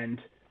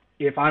 And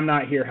if I'm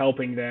not here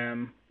helping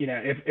them,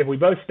 if we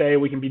both stay,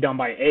 we can be done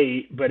by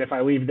 8, but if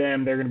I leave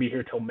them, they're going to be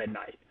here till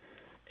midnight.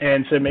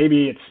 And so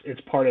maybe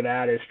it's part of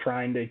that is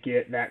trying to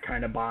get that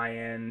kind of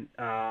buy-in.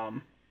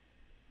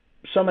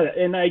 Some of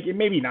the, and like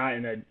maybe not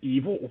in an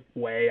evil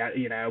way,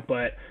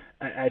 but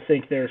I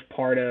think there's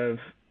part of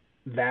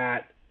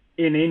that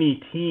in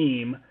any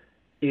team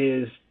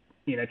is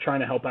trying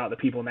to help out the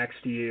people next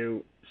to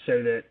you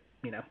so that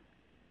you know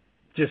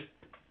just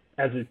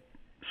as a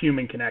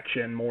human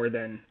connection more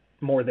than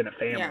a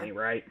Yeah. family,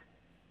 right?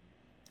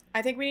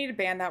 I think we need to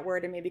ban that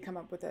word and maybe come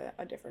up with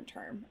a different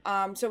term.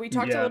 So we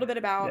talked a Yeah, little bit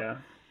about yeah,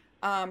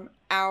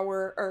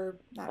 hour, or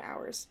not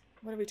hours.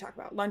 What did we talk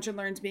about? Lunch and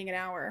learns being an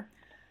hour.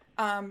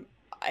 Um,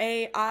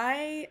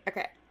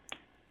 okay.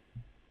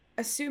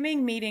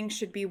 Assuming meetings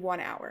should be 1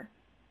 hour.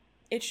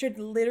 It should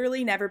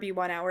literally never be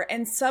 1 hour.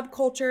 And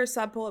subculture,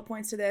 sub bullet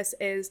points to this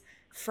is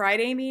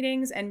Friday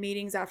meetings and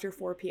meetings after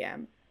 4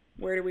 p.m.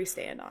 Where do we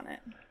stand on it?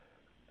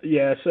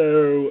 yeah.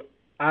 So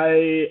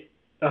I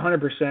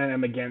 100%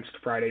 am against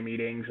Friday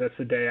meetings. That's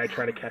the day I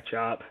try to catch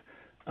up.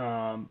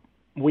 Um,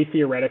 we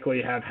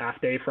theoretically have half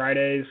day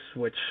Fridays,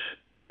 which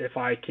if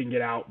I can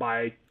get out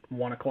by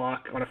 1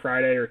 o'clock on a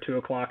Friday or 2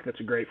 o'clock, that's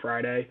a great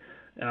Friday.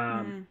 Um,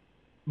 Mm,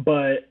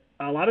 but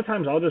a lot of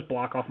times I'll just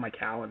block off my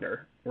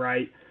calendar,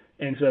 right?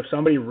 And so if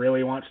somebody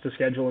really wants to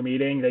schedule a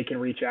meeting, they can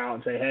reach out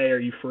and say, "Hey, are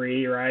you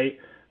free?" Right?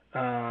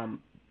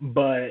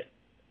 But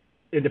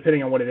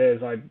depending on what it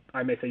is,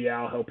 I may say,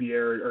 "Yeah, I'll help you,"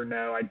 or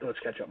 "No, let's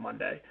catch up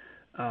Monday."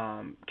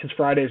 Because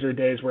Fridays are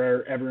days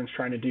where everyone's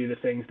trying to do the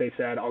things they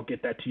said, "I'll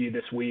get that to you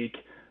this week,"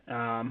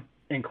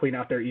 and clean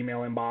out their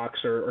email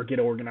inbox or get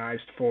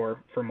organized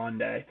for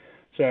Monday.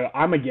 So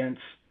I'm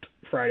against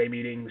Friday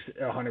meetings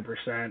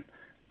 100%.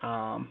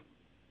 Um,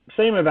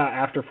 Same about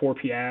after 4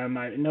 p.m.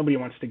 Nobody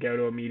wants to go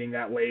to a meeting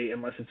that late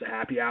unless it's a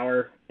happy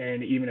hour.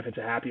 And even if it's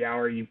a happy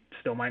hour, you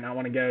still might not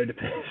want to go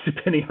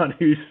depending on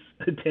who's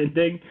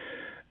attending.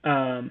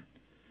 Um,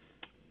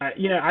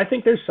 I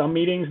think there's some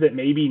meetings that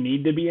maybe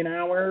need to be an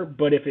hour,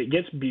 but if it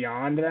gets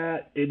beyond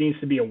that, it needs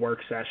to be a work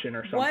session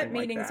or what something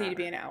like meetings need to that.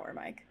 be an hour,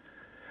 Mike?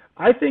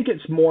 I think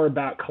it's more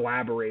about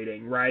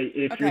collaborating, right?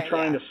 If you're Okay,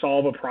 trying yeah. to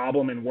solve a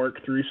problem and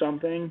work through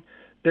something,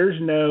 there's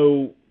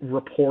no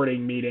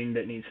reporting meeting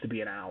that needs to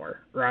be an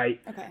hour, right?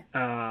 Okay.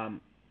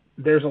 Um,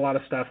 there's a lot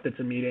of stuff that's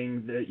a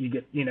meeting that you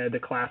get, the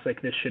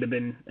classic, this should have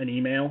been an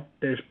email.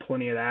 There's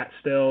plenty of that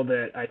still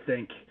that I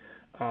think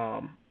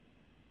um,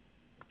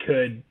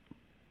 could,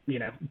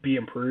 be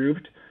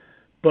improved.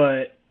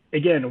 But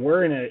again,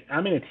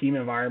 I'm in a team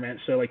environment,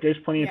 so like there's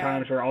plenty of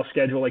times where I'll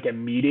schedule like a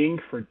meeting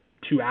for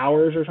 2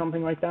 hours or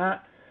something like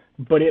that,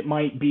 but it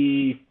might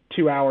be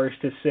 2 hours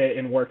to sit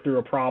and work through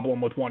a problem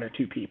with 1 or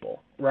 2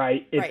 people,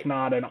 right? It's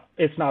not an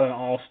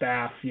all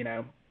staff,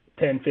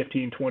 10,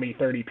 15, 20,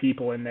 30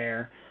 people in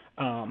there.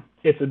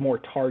 It's a more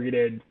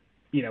targeted,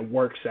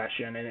 work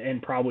session,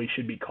 and probably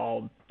should be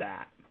called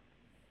that.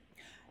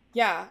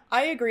 Yeah,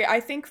 I agree.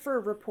 I think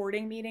for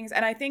reporting meetings,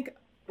 and I think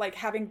like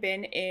having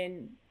been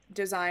in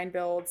design,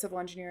 build, civil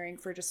engineering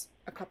for just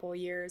a couple of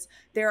years,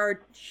 there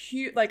are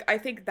huge, like I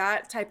think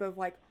that type of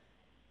like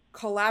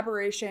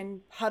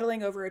collaboration,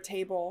 huddling over a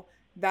table,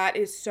 that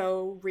is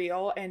so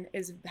real and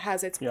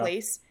has its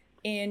place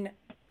in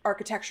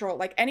architectural,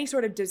 like any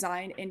sort of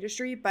design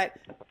industry. But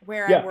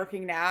where I'm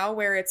working now,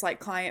 where it's like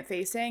client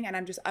facing and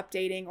I'm just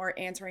updating or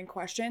answering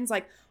questions,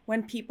 like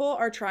when people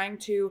are trying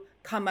to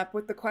come up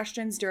with the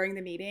questions during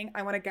the meeting,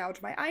 I want to gouge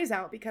my eyes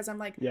out, because I'm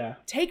like,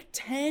 take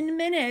 10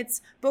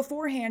 minutes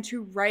beforehand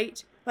to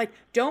write, like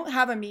don't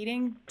have a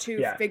meeting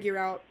to figure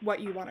out what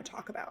you want to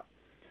talk about.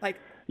 Like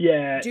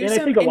do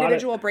some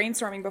individual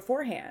brainstorming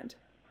beforehand.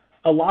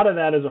 A lot of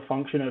that is a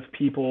function of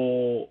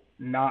people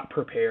not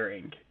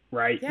preparing,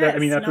 right? Yes, I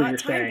mean, that's what you're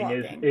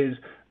saying is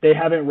they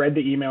haven't read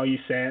the email you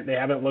sent. They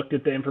haven't looked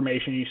at the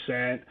information you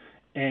sent,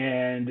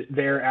 and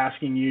they're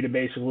asking you to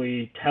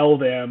basically tell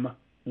them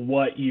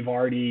what you've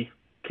already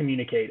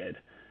communicated.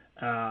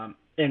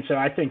 And so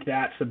I think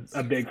that's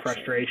a big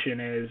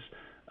frustration is,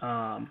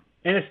 and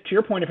it's to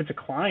your point, if it's a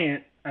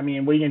client, I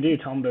mean, what are you going to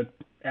do? Tell them to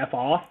F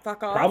off?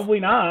 Fuck off?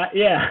 Probably not.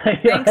 Yeah.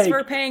 Thanks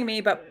for paying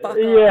me, but fuck off.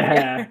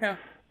 Yeah.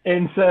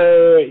 And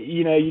so,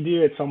 you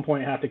do at some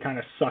point have to kind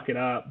of suck it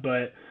up,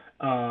 but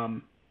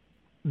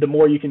the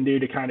more you can do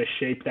to kind of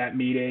shape that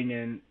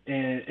meeting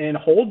and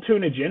hold to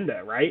an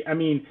agenda, right? I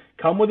mean,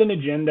 come with an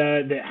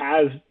agenda that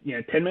has,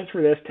 10 minutes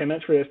for this, 10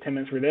 minutes for this, 10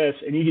 minutes for this,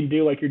 and you can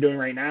do like you're doing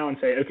right now and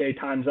say, okay,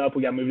 time's up,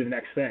 we got to move to the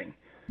next thing.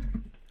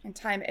 And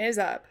time is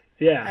up.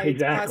 Yeah, I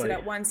exactly. Pause it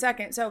at 1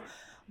 second. So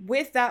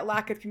with that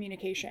lack of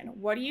communication,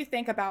 what do you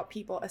think about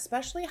people,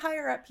 especially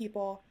higher up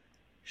people,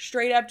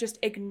 straight up just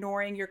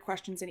ignoring your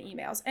questions and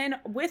emails? And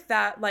with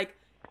that, like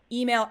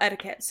email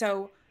etiquette.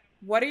 So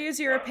what is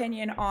your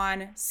opinion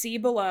on see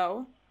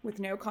below with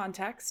no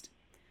context,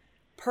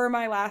 per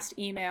my last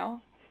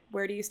email?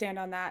 Where do you stand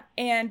on that?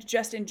 And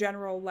just in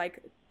general,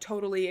 like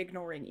totally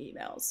ignoring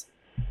emails.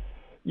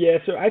 Yeah,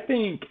 so I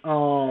think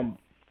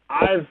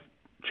I've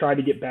tried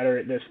to get better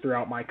at this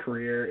throughout my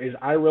career. Is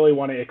I really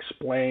want to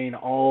explain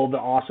all the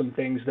awesome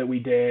things that we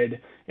did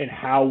and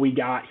how we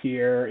got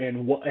here,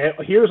 and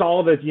here's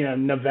all the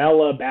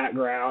novella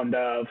background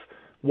of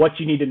what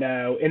you need to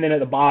know, and then at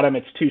the bottom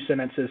it's 2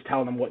 sentences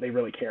telling them what they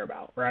really care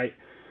about, right?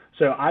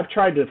 So I've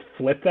tried to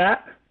flip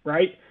that,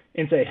 right,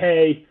 and say,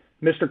 hey,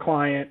 Mr.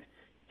 Client,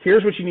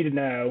 here's what you need to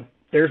know.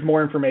 There's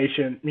more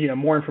information,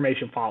 more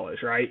information follows,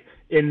 right?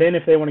 And then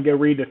if they want to go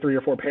read the 3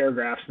 or 4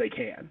 paragraphs, they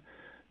can.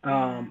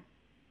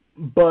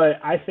 But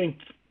I think,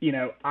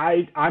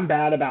 I'm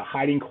bad about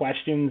hiding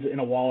questions in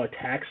a wall of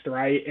text,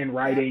 right? And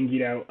writing,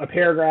 a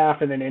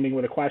paragraph and then ending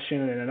with a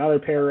question and then another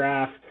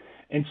paragraph.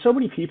 And so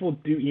many people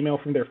do email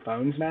from their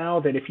phones now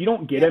that if you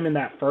don't get them in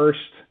that first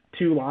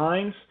 2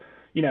 lines,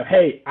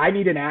 hey, I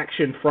need an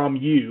action from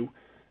you,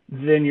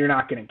 then you're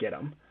not going to get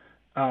them.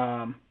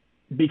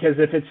 Because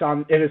if it's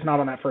not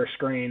on that first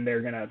screen,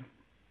 they're gonna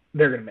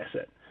miss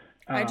it.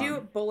 I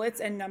do bullets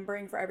and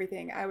numbering for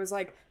everything. I was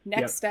like,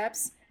 next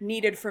steps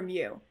needed from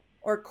you,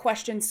 or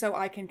questions so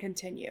I can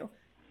continue.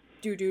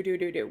 Do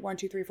 1,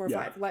 2, 3, 4,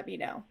 5. Let me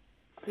know.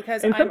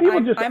 Because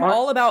I'm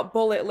all about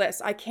bullet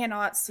lists. I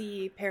cannot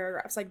see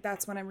paragraphs. Like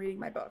that's when I'm reading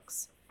my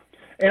books.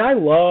 And I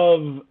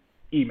love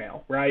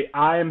email, right?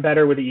 I am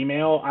better with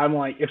email. I'm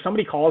like, if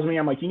somebody calls me,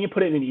 I'm like, you need to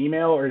put it in an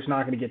email or it's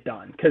not going to get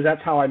done, because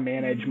that's how I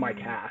manage my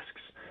tasks.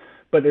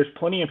 But there's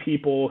plenty of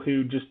people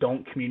who just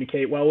don't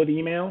communicate well with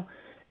email.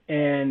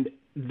 And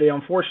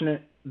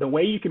the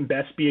way you can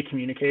best be a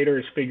communicator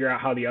is figure out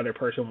how the other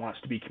person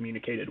wants to be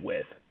communicated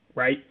with,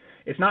 right?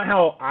 It's not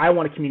how I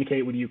want to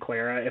communicate with you,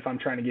 Clara, if I'm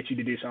trying to get you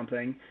to do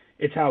something.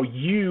 It's how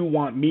you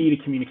want me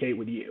to communicate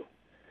with you.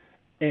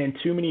 And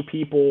too many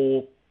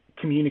people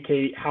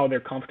communicate how they're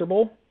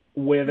comfortable,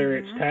 whether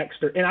it's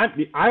text or, and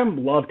I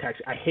love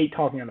text. I hate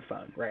talking on the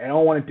phone, right? I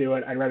don't want to do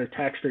it. I'd rather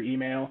text or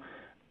email.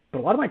 But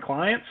a lot of my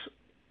clients,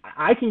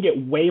 I can get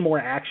way more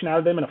action out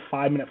of them in a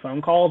 5-minute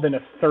phone call than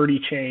a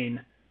 30-chain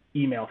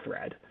email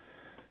thread.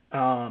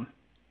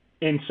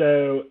 And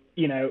so,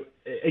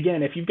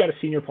 again, if you've got a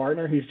senior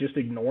partner who's just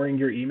ignoring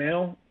your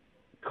email,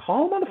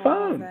 call them on the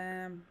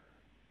phone.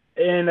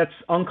 And that's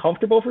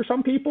uncomfortable for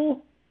some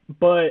people,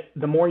 but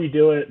the more you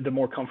do it, the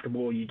more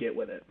comfortable you get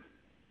with it.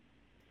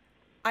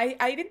 I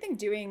even think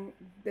doing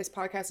this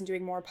podcast and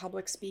doing more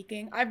public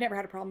speaking, I've never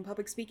had a problem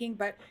public speaking,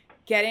 but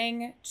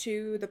getting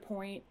to the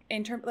point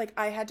in terms, like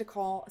I had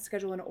to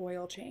schedule an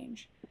oil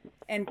change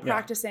and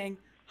practicing,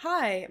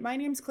 hi, my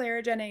name's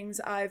Clara Jennings.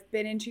 I've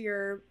been into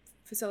your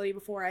facility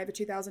before. I have a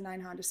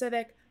 2009 Honda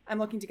Civic. I'm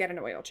looking to get an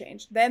oil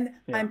change. Then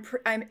Yeah.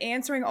 I'm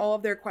answering all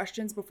of their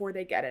questions before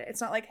they get it.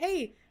 It's not like,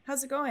 hey,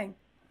 how's it going?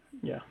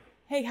 Yeah.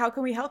 Hey, how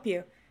can we help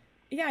you?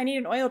 Yeah, I need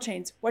an oil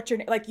change. What's your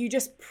name? Like, you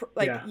just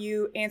Yeah.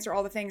 you answer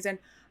all the things. And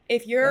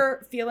if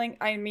you're feeling,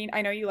 I mean,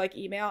 I know you like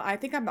email. I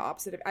think I'm the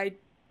opposite of, I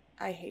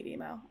hate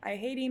email. I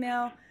hate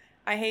email.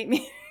 I hate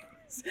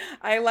meetings.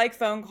 I like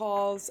phone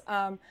calls.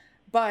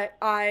 But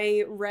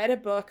I read a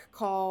book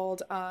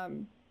called,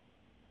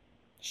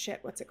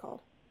 what's it called?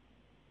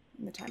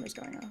 And the timer's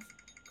going off.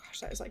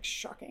 Gosh, that is like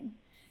shocking.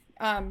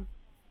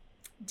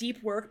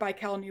 Deep Work by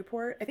Cal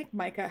Newport. I think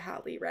Micah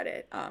Hatley read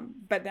it.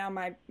 But now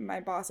my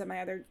boss at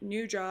my other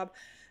new job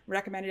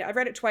recommended it. I've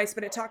read it twice,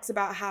 but it talks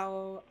about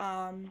how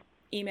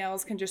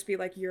emails can just be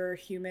like your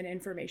human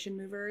information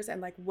movers,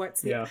 and like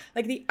what's the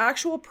like the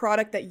actual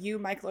product that you,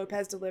 Mike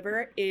Lopez,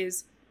 deliver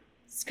is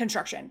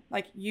construction.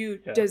 Like you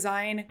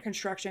design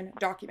construction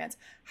documents.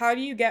 How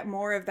do you get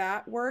more of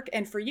that work?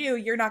 And for you,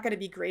 you're not going to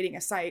be grading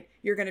a site.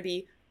 You're going to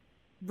be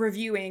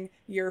reviewing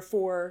your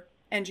 4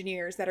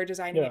 engineers that are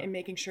designing it and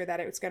making sure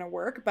that it's going to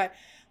work. But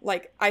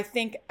like, I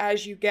think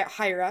as you get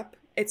higher up,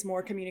 it's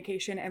more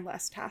communication and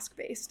less task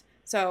based.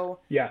 So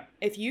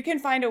if you can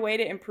find a way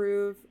to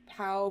improve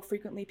how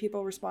frequently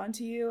people respond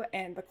to you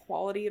and the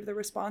quality of the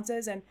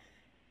responses, and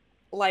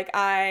like,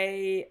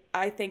 I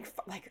think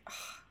like,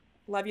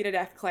 love you to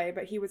death, Clay,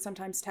 but he would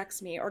sometimes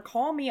text me or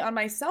call me on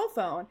my cell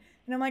phone.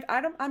 And I'm like,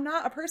 I'm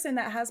not a person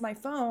that has my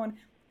phone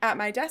at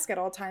my desk at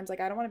all times.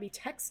 Like, I don't want to be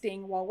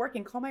texting while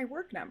working. Call my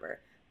work number.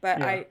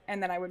 But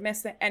and then I would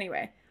miss it.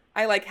 Anyway,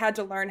 I like had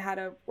to learn how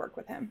to work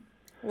with him.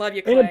 Love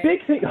you, Clay. And a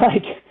big thing,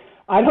 like,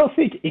 I don't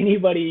think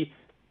anybody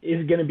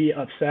is going to be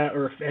upset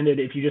or offended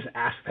if you just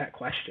ask that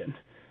question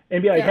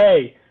and be like,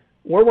 hey,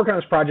 we're working on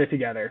this project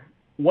together.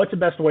 What's the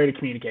best way to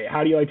communicate?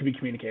 How do you like to be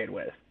communicated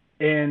with?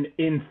 And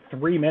in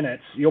 3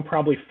 minutes, you'll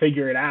probably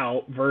figure it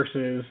out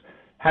versus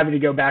having to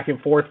go back and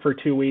forth for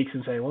 2 weeks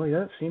and say, well, he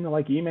doesn't seem to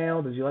like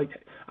email. Does he like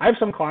I have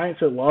some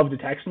clients that love to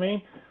text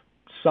me.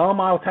 Some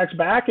I'll text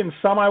back and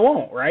some I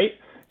won't, right?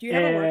 Do you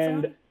have a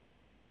work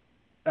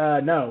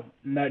phone? No,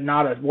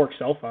 not a work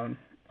cell phone.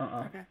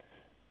 Okay.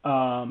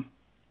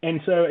 And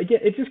so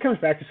it just comes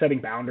back to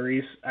setting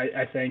boundaries,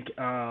 I think.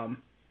 And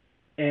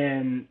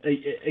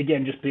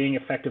again, just being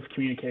effective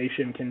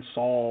communication can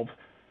solve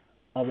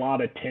a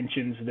lot of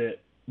tensions that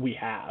we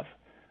have.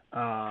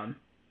 But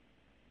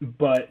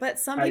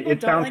some people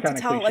don't like to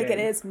tell it like it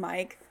is,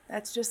 Mike.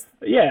 That's just...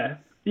 Yeah.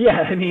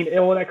 I mean,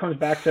 that comes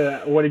back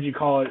to, what did you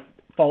call it?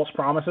 False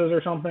promises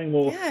or something.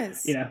 Well,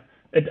 you know,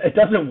 it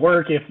doesn't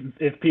work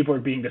if people are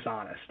being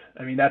dishonest.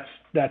 I mean, that's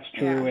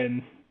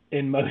true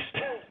in most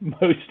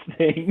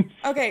things.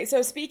 Okay,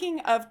 so speaking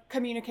of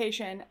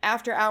communication,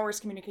 after hours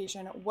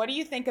communication, what do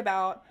you think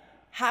about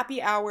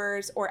happy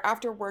hours or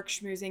after work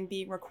schmoozing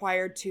being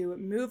required to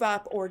move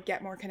up or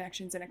get more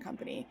connections in a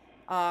company?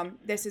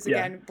 This is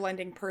again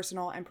blending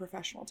personal and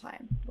professional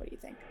time. What do you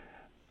think?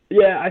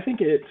 Yeah, I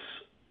think it's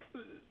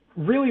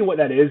really what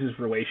that is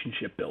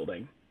relationship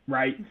building.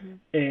 Right. Mm-hmm.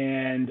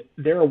 And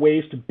there are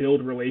ways to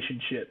build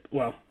relationship.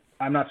 Well,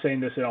 I'm not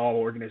saying this at all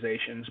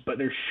organizations, but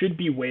there should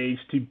be ways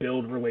to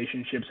build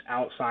relationships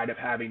outside of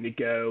having to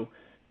go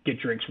get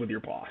drinks with your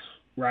boss.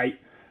 Right.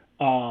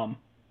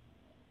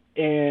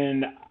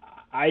 And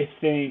I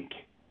think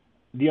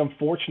the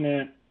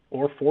unfortunate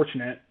or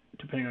fortunate,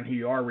 depending on who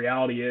you are,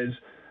 reality is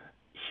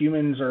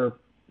humans are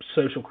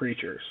social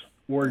creatures.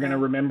 We're going to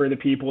remember the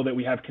people that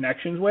we have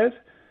connections with.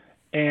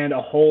 And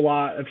a whole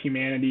lot of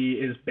humanity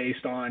is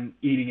based on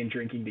eating and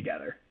drinking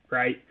together,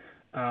 right?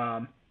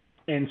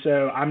 And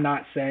so I'm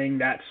not saying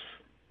that's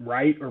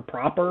right or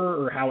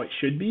proper or how it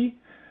should be,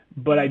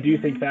 but I do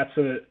think that's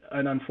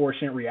an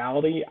unfortunate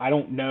reality. I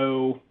don't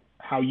know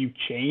how you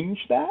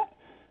change that.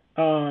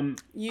 I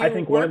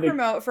think work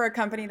remote for a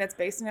company that's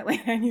based in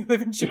Atlanta and you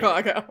live in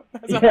Chicago.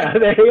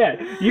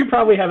 You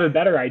probably have a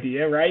better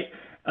idea, right?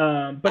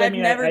 But I've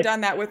never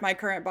done that with my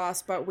current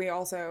boss, but we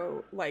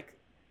also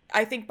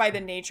I think by the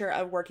nature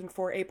of working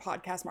for a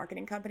podcast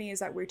marketing company is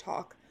that we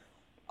talk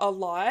a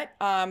lot.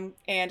 And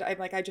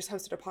I just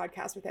hosted a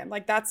podcast with him.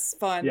 Like, that's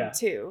fun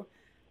too.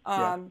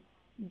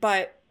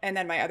 But, and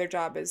then my other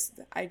job is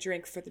I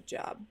drink for the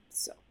job.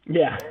 So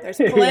there's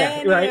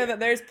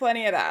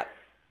plenty of that.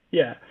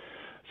 Yeah.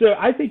 So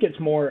I think it's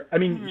more, I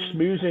mean,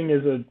 schmoozing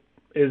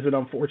is an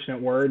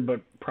unfortunate word, but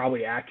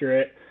probably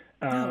accurate.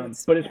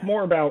 But it's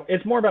more about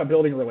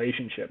building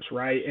relationships,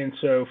 right? And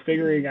so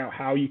figuring out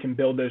how you can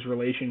build those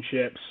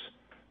relationships.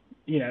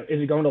 You know,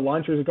 is it going to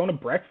lunch or is it going to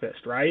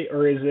breakfast, right?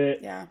 Or is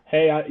it,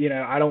 hey,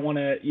 I don't want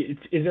to.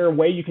 Is there a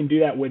way you can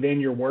do that within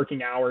your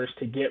working hours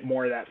to get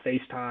more of that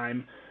face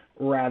time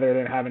rather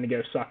than having to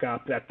go suck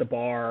up at the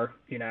bar,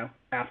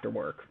 after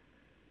work?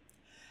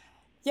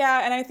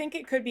 Yeah, and I think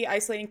it could be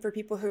isolating for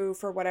people who,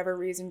 for whatever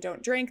reason,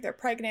 don't drink, they're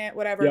pregnant,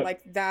 whatever,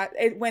 like that.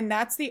 When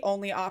that's the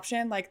only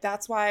option, like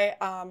that's why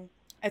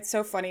it's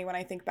so funny when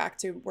I think back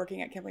to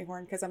working at Kimley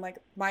Horn, because I'm like,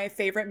 my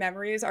favorite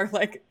memories are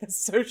like the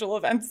social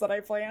events that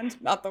I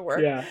planned, not the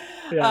work.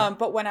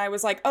 But when I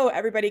was like, oh,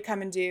 everybody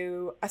come and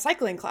do a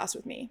cycling class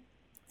with me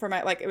for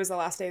my, like, it was the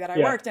last day that I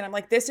Yeah. worked, and I'm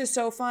like, this is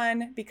so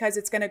fun because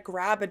it's going to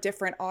grab a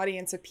different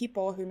audience of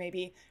people who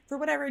maybe for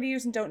whatever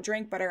reason don't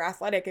drink but are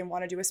athletic and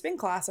want to do a spin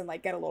class and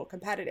like get a little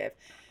competitive.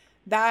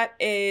 That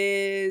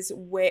is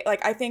way,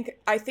 like, I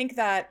think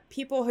that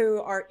people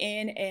who are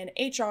in an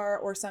HR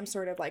or some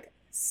sort of like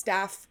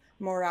staff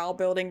morale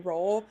building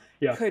role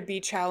Yeah. could be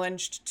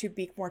challenged to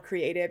be more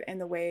creative in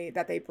the way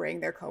that they bring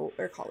their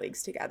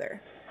colleagues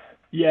together.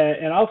 Yeah,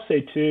 and I'll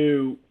say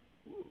too,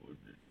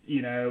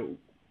 you know,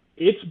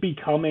 it's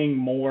becoming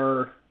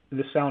more,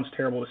 this sounds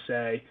terrible to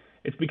say,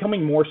 it's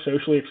becoming more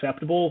socially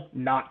acceptable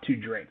not to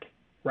drink,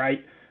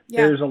 right?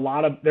 Yeah. There's a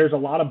lot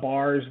of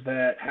bars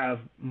that have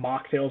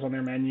mocktails on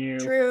their menu.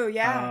 True,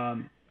 yeah.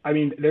 I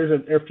mean, there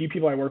are a few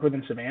people I work with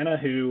in Savannah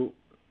who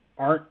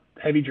aren't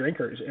heavy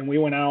drinkers, and we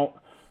went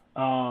out,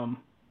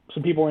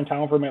 some people were in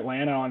town from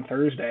Atlanta on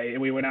Thursday,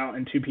 and we went out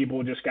and two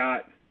people just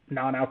got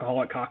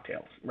non-alcoholic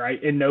cocktails,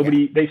 right? And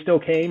they still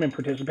came and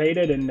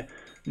participated, and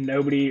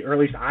nobody, or at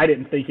least I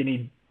didn't think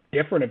any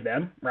different of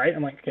them, right?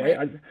 I'm like, okay,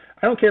 Right.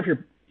 I don't care if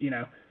you're,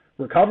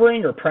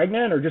 recovering or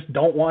pregnant or just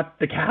don't want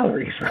the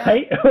calories,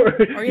 right?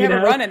 Or you have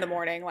a run in the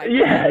morning, like,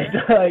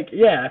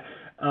 yeah.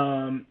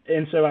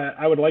 And so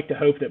I would like to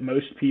hope that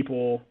most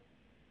people,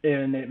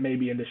 and it may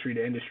be industry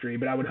to industry,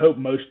 but I would hope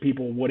most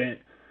people wouldn't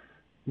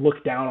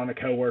look down on a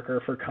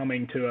coworker for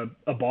coming to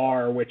a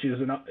bar, which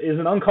is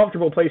an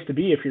uncomfortable place to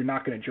be if you're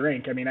not going to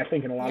drink. I mean, I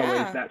think in a lot of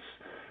ways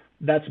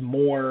that's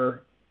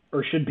more,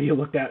 or should be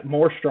looked at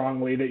more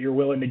strongly, that you're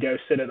willing to go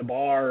sit at the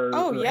bar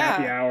or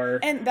happy hour.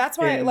 And that's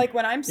why, like,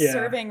 when I'm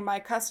serving my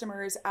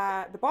customers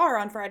at the bar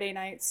on Friday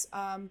nights,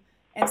 and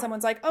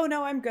someone's like, oh,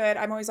 no, I'm good.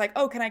 I'm always like,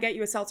 oh, can I get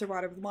you a seltzer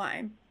water with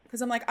lime?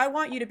 Because I'm like, I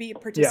want you to be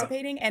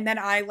participating. And then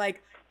I,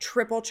 like,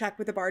 triple check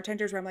with the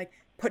bartenders where I'm like,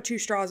 put 2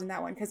 straws in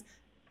that one. Because,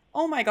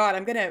 oh, my God,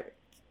 I'm going to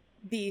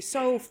be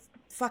so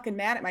fucking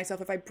mad at myself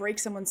if I break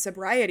someone's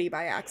sobriety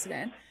by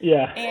accident.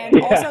 Yeah.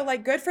 And also,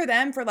 like, good for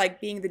them for, like,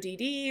 being the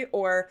DD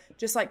or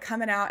just, like,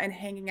 coming out and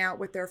hanging out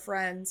with their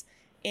friends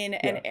and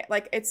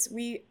like,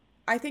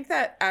 I think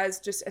that as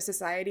just a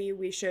society,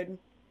 we should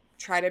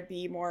try to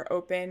be more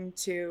open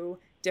to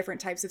different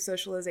types of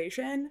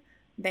socialization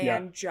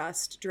than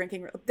just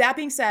drinking. That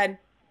being said,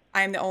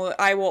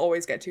 I will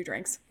always get 2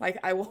 drinks. Like,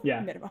 I will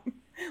minimum.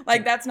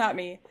 Like, that's not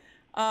me.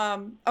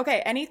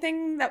 Okay.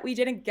 Anything that we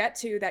didn't get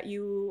to that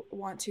you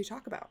want to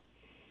talk about?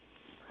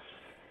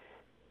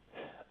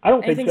 I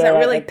don't think so. Anything that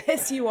really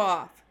piss you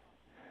off?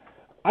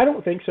 I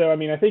don't think so. I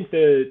mean, I think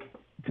the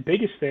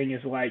biggest thing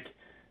is, like,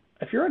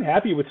 if you're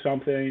unhappy with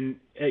something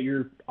at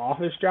your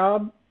office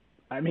job,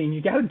 I mean,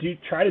 you got to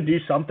try to do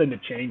something to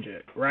change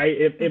it, right?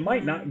 It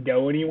might not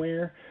go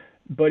anywhere,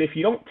 but if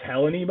you don't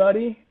tell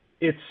anybody,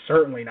 it's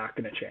certainly not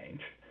going to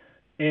change.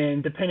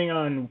 And depending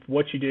on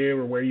what you do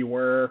or where you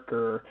work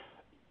or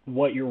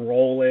what your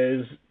role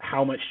is,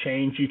 how much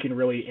change you can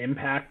really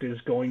impact is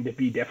going to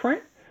be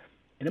different.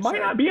 And it might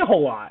not be a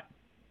whole lot,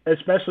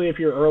 especially if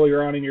you're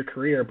earlier on in your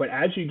career. But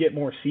as you get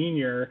more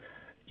senior,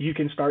 you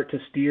can start to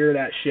steer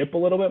that ship a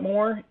little bit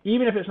more.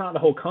 Even if it's not the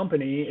whole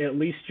company, at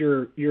least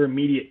your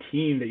immediate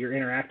team that you're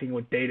interacting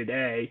with day to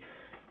day.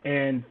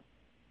 And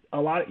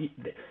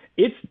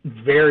it's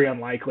very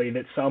unlikely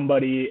that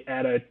somebody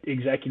at an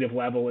executive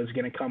level is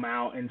going to come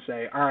out and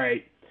say, all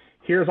right,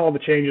 here's all the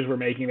changes we're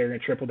making. They're going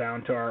to trickle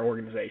down to our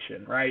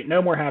organization, right?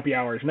 No more happy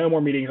hours, no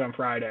more meetings on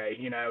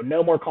Friday,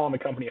 no more calling the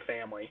company a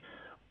family.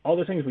 All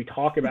the things we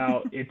talk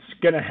about, it's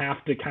going to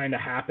have to kind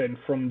of happen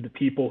from the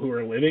people who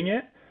are living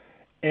it.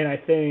 And I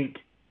think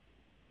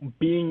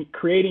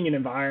creating an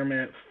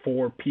environment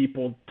for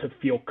people to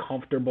feel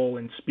comfortable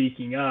in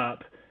speaking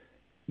up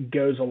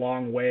goes a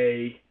long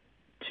way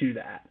to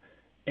that.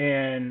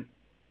 And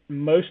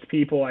most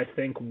people, I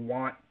think,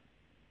 want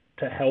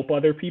to help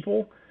other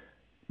people,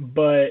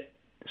 but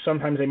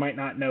sometimes they might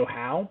not know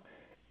how.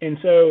 And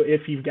so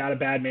if you've got a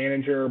bad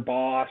manager or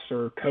boss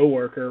or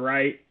coworker,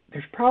 right,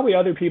 there's probably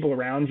other people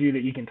around you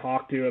that you can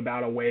talk to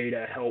about a way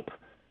to help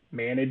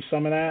manage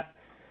some of that.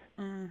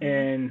 Mm-hmm.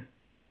 And,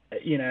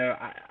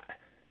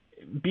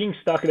 being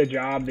stuck at a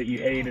job that you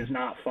hate is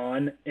not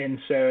fun. And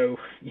so,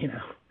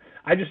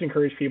 I just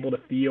encourage people to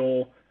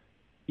feel,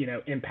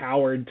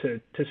 empowered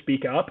to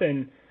speak up,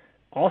 and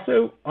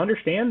also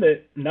understand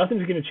that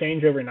nothing's going to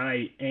change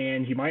overnight,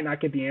 and you might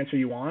not get the answer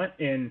you want,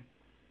 and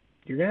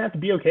you're going to have to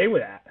be okay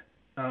with that.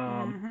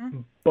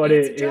 But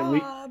it's a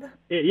job.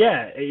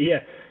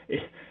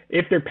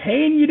 If they're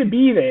paying you to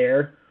be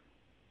there,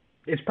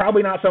 it's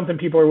probably not something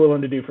people are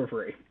willing to do for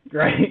free,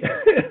 right?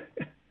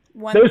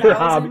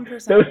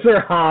 1000%. Those are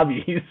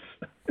hobbies.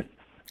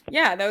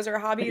 Yeah, those are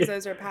hobbies.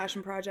 Those are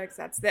passion projects.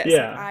 That's this.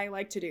 Yeah. Like, I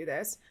like to do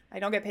this. I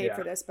don't get paid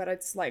for this, but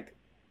it's like,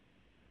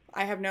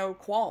 I have no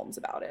qualms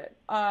about it.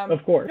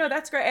 Of course. No,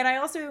 that's great. And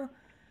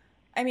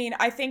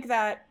I think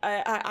that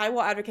I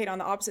will advocate on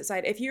the opposite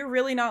side. If you're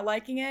really not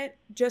liking it,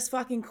 just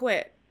fucking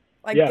quit.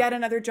 Like, Yeah. get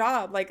another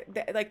job. Like,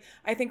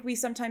 I think we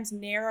sometimes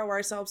narrow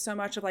ourselves so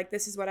much of like,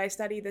 this is what I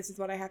study, this is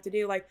what I have to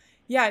do. Like,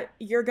 yeah,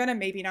 you're gonna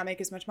maybe not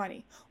make as much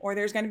money, or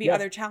there's gonna be Yeah.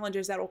 other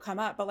challenges that will come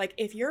up. But like,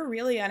 if you're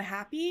really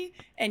unhappy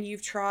and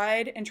you've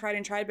tried and tried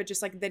and tried, but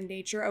just like the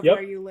nature of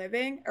where Yep. you're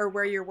living or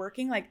where you're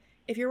working, like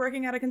if you're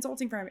working at a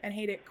consulting firm and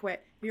hate it,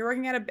 quit. If you're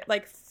working at a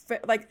like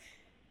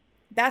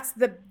that's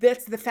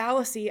the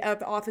fallacy of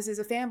the office is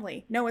a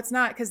family. No, it's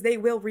not, because they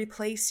will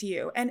replace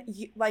you. And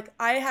like,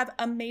 I have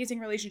amazing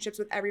relationships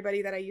with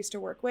everybody that I used to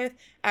work with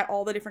at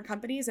all the different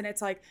companies. And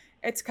it's like,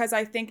 it's because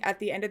I think at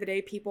the end of the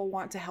day, people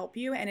want to help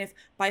you. And if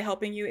by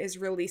helping you is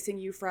releasing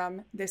you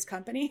from this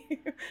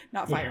company,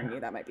 not firing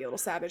you, that might be a little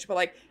savage, but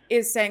like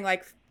is saying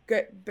like,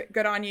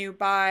 good on you,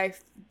 bye,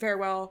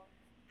 farewell,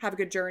 have a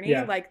good journey.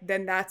 Yeah. Like,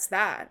 then that's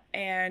that.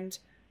 And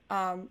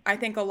I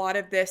think a lot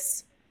of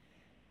this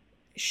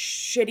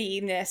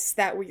shittiness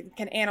that we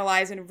can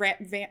analyze and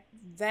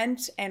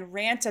vent and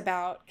rant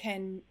about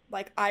can,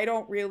 like, I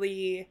don't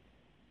really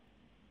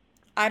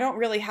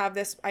have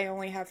this. I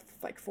only have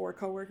like 4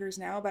 coworkers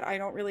now, but I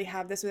don't really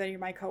have this with any of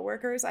my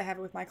coworkers. I have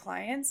it with my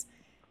clients,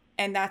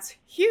 and that's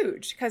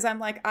huge, because I'm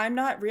like, I'm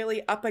not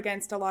really up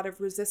against a lot of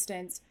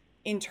resistance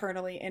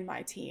internally in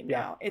my team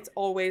now. It's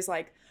always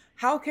like,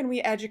 how can we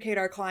educate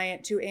our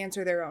client to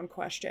answer their own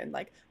question?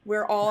 Like,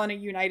 we're all on a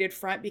united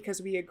front because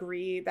we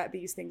agree that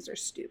these things are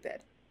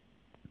stupid.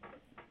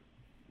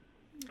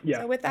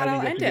 Yeah. So with that, I think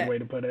I'll that's end a good it. way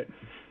to put it.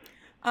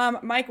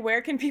 Mike,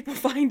 where can people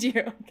find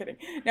you? I'm kidding.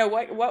 No,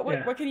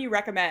 what can you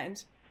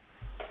recommend?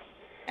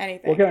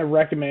 Anything. What can I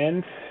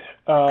recommend?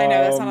 I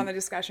know that's not on the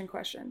discussion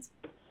questions.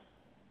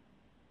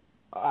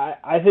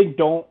 I think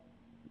don't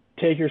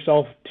take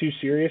yourself too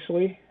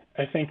seriously.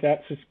 I think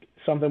that's just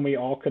something we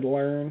all could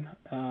learn.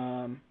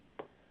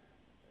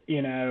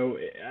 You know,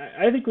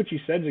 I think what you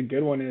said is a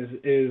good one.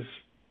 Is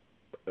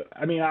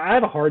I mean, I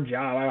have a hard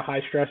job. I have a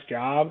high stress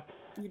job.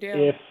 You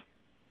do.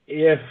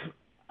 If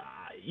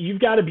you've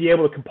got to be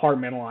able to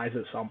compartmentalize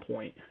at some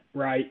point,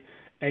 right?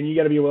 And you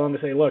got to be willing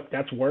to say, look,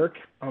 that's work.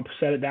 I'll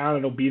set it down.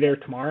 It'll be there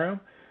tomorrow,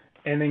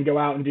 and then go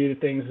out and do the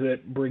things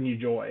that bring you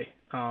joy.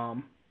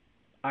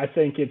 I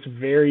think it's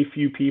very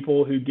few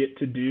people who get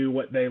to do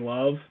what they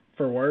love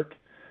for work.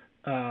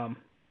 I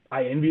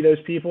envy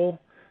those people.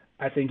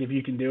 I think if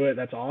you can do it,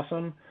 that's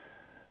awesome.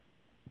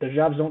 Those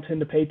jobs don't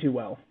tend to pay too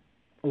well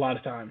a lot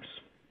of times.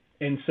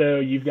 And so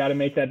you've got to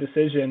make that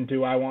decision.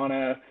 Do I want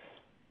to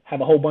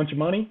have a whole bunch of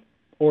money,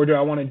 or do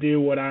I want to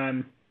do what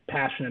I'm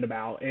passionate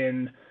about?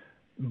 And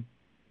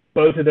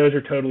both of those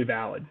are totally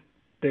valid.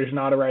 There's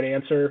not a right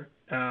answer.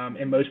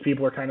 And most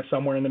people are kind of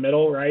somewhere in the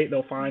middle, right?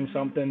 They'll find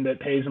something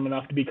that pays them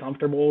enough to be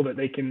comfortable, that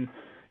they can,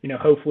 you know,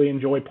 hopefully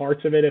enjoy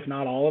parts of it, if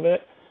not all of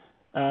it.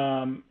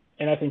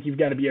 And I think you've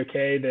got to be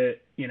okay that,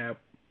 you know,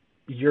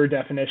 your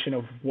definition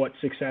of what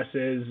success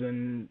is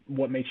and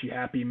what makes you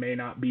happy may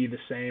not be the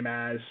same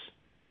as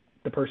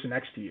the person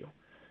next to you.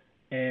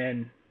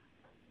 And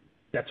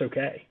that's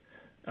okay.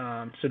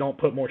 So don't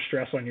put more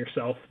stress on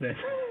yourself than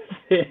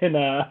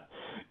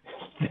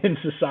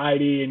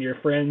society and your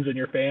friends and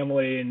your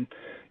family and,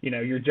 you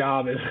know, your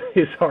job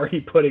is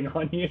already putting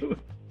on you.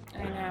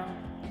 I know.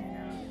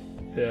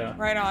 Yeah.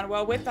 Right on.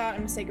 Well, with that, I'm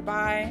going to say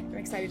goodbye. I'm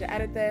excited to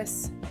edit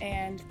this.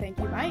 And thank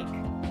you, Mike.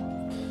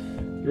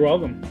 You're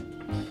welcome.